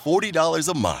 Starting at $40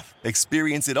 a month.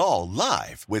 Experience it all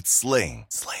live with Sling.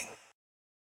 Sling.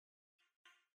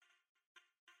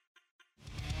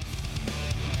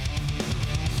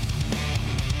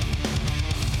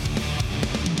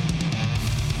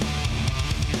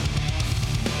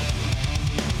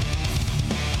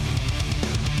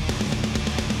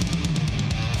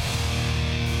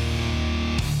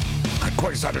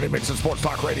 Quick Saturday Mix and Sports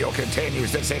Talk Radio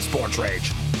continues. This is Sports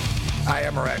Rage. I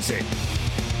am Morency.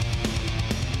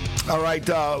 All right,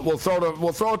 we'll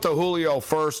throw it to Julio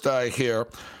first here.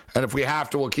 And if we have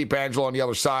to, we'll keep Angelo on the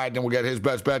other side, and then we'll get his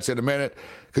best bets in a minute.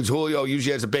 Because Julio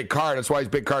usually has a big card. That's why he's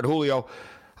big card Julio.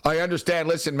 I understand.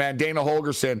 Listen, man, Dana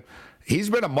Holgorsen, he's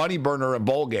been a money burner in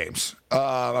bowl games.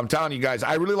 I'm telling you guys,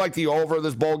 I really like the over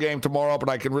this bowl game tomorrow, but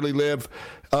I can really live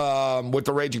with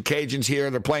the Raging Cajuns here.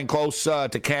 They're playing close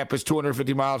to campus,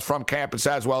 250 miles from campus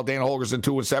as well. Dana Holgorsen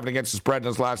 2-7 against the spread in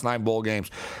his last 9 bowl games.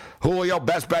 Julio,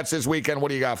 best bets this weekend. What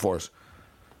do you got for us?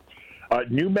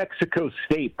 New Mexico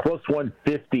State plus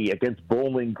 150 against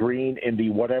Bowling Green in the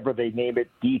whatever they name it,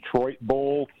 Detroit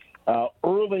Bowl.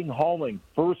 Erling Haaland,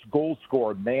 first goal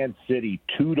scorer, Man City,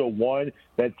 2-1.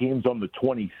 That game's on the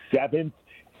 27th.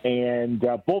 And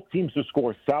both teams to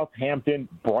score, Southampton,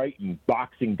 Brighton,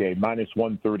 Boxing Day, minus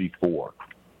 134.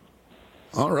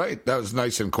 All right. That was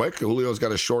nice and quick. Julio's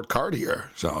got a short card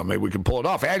here, so maybe we can pull it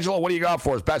off. Angelo, what do you got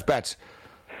for us? Best bets.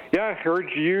 Yeah, I heard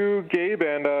you, Gabe,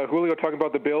 and Julio talking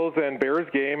about the Bills and Bears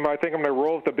game. I think I'm going to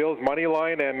roll with the Bills money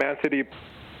line and Man City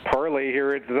parlay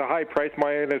here. It's a high price,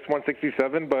 minus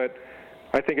 167, but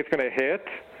I think it's going to hit.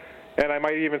 And I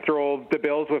might even throw the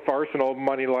Bills with Arsenal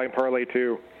money line parlay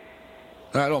too.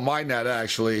 I don't mind that,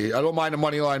 actually. I don't mind the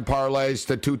money line parlays,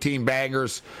 the 2-team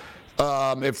bangers.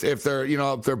 If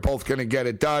they're both going to get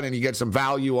it done and you get some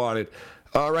value on it.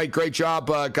 All right, great job,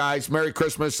 guys. Merry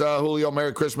Christmas, Julio.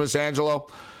 Merry Christmas, Angelo.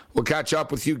 We'll catch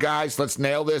up with you guys. Let's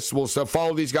nail this. We'll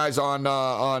follow these guys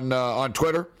on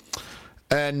Twitter.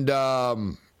 And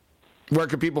where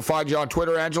can people find you on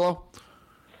Twitter, Angelo?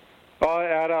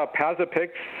 At Pazza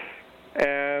Picks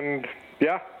and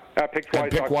at Pickwise.com.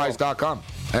 And Pickwise.com.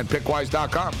 And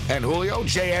Pickwise.com. And Julio,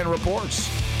 JN Reports.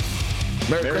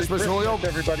 Merry Christmas, Julio.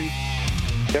 Everybody.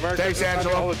 Yeah, Merry Thanks, Christmas,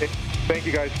 Angelo. Thank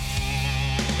you, guys.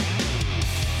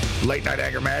 Late Night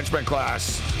Anger Management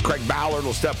class. Craig Ballard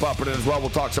will step up in it as well.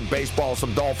 We'll talk some baseball,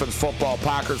 some Dolphins football,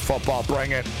 Packers football.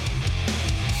 Bring it.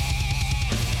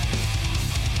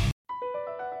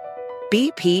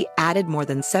 BP added more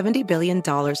than $70 billion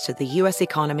to the U.S.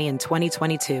 economy in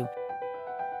 2022.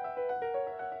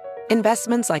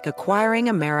 Investments like acquiring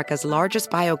America's largest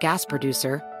biogas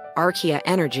producer, Archaea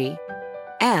Energy,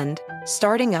 and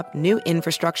starting up new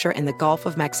infrastructure in the Gulf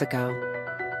of Mexico.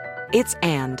 It's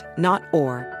and, not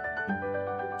or.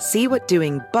 See what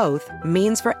doing both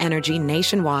means for energy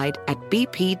nationwide at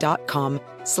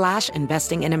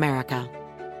bp.com/investing in America.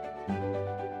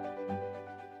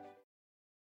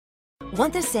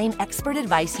 Want the same expert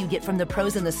advice you get from the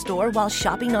pros in the store while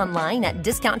shopping online at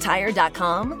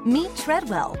DiscountTire.com? Meet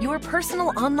Treadwell, your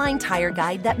personal online tire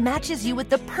guide that matches you with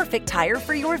the perfect tire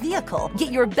for your vehicle.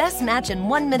 Get your best match in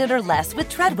 1 minute or less with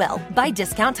Treadwell by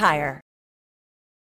Discount Tire.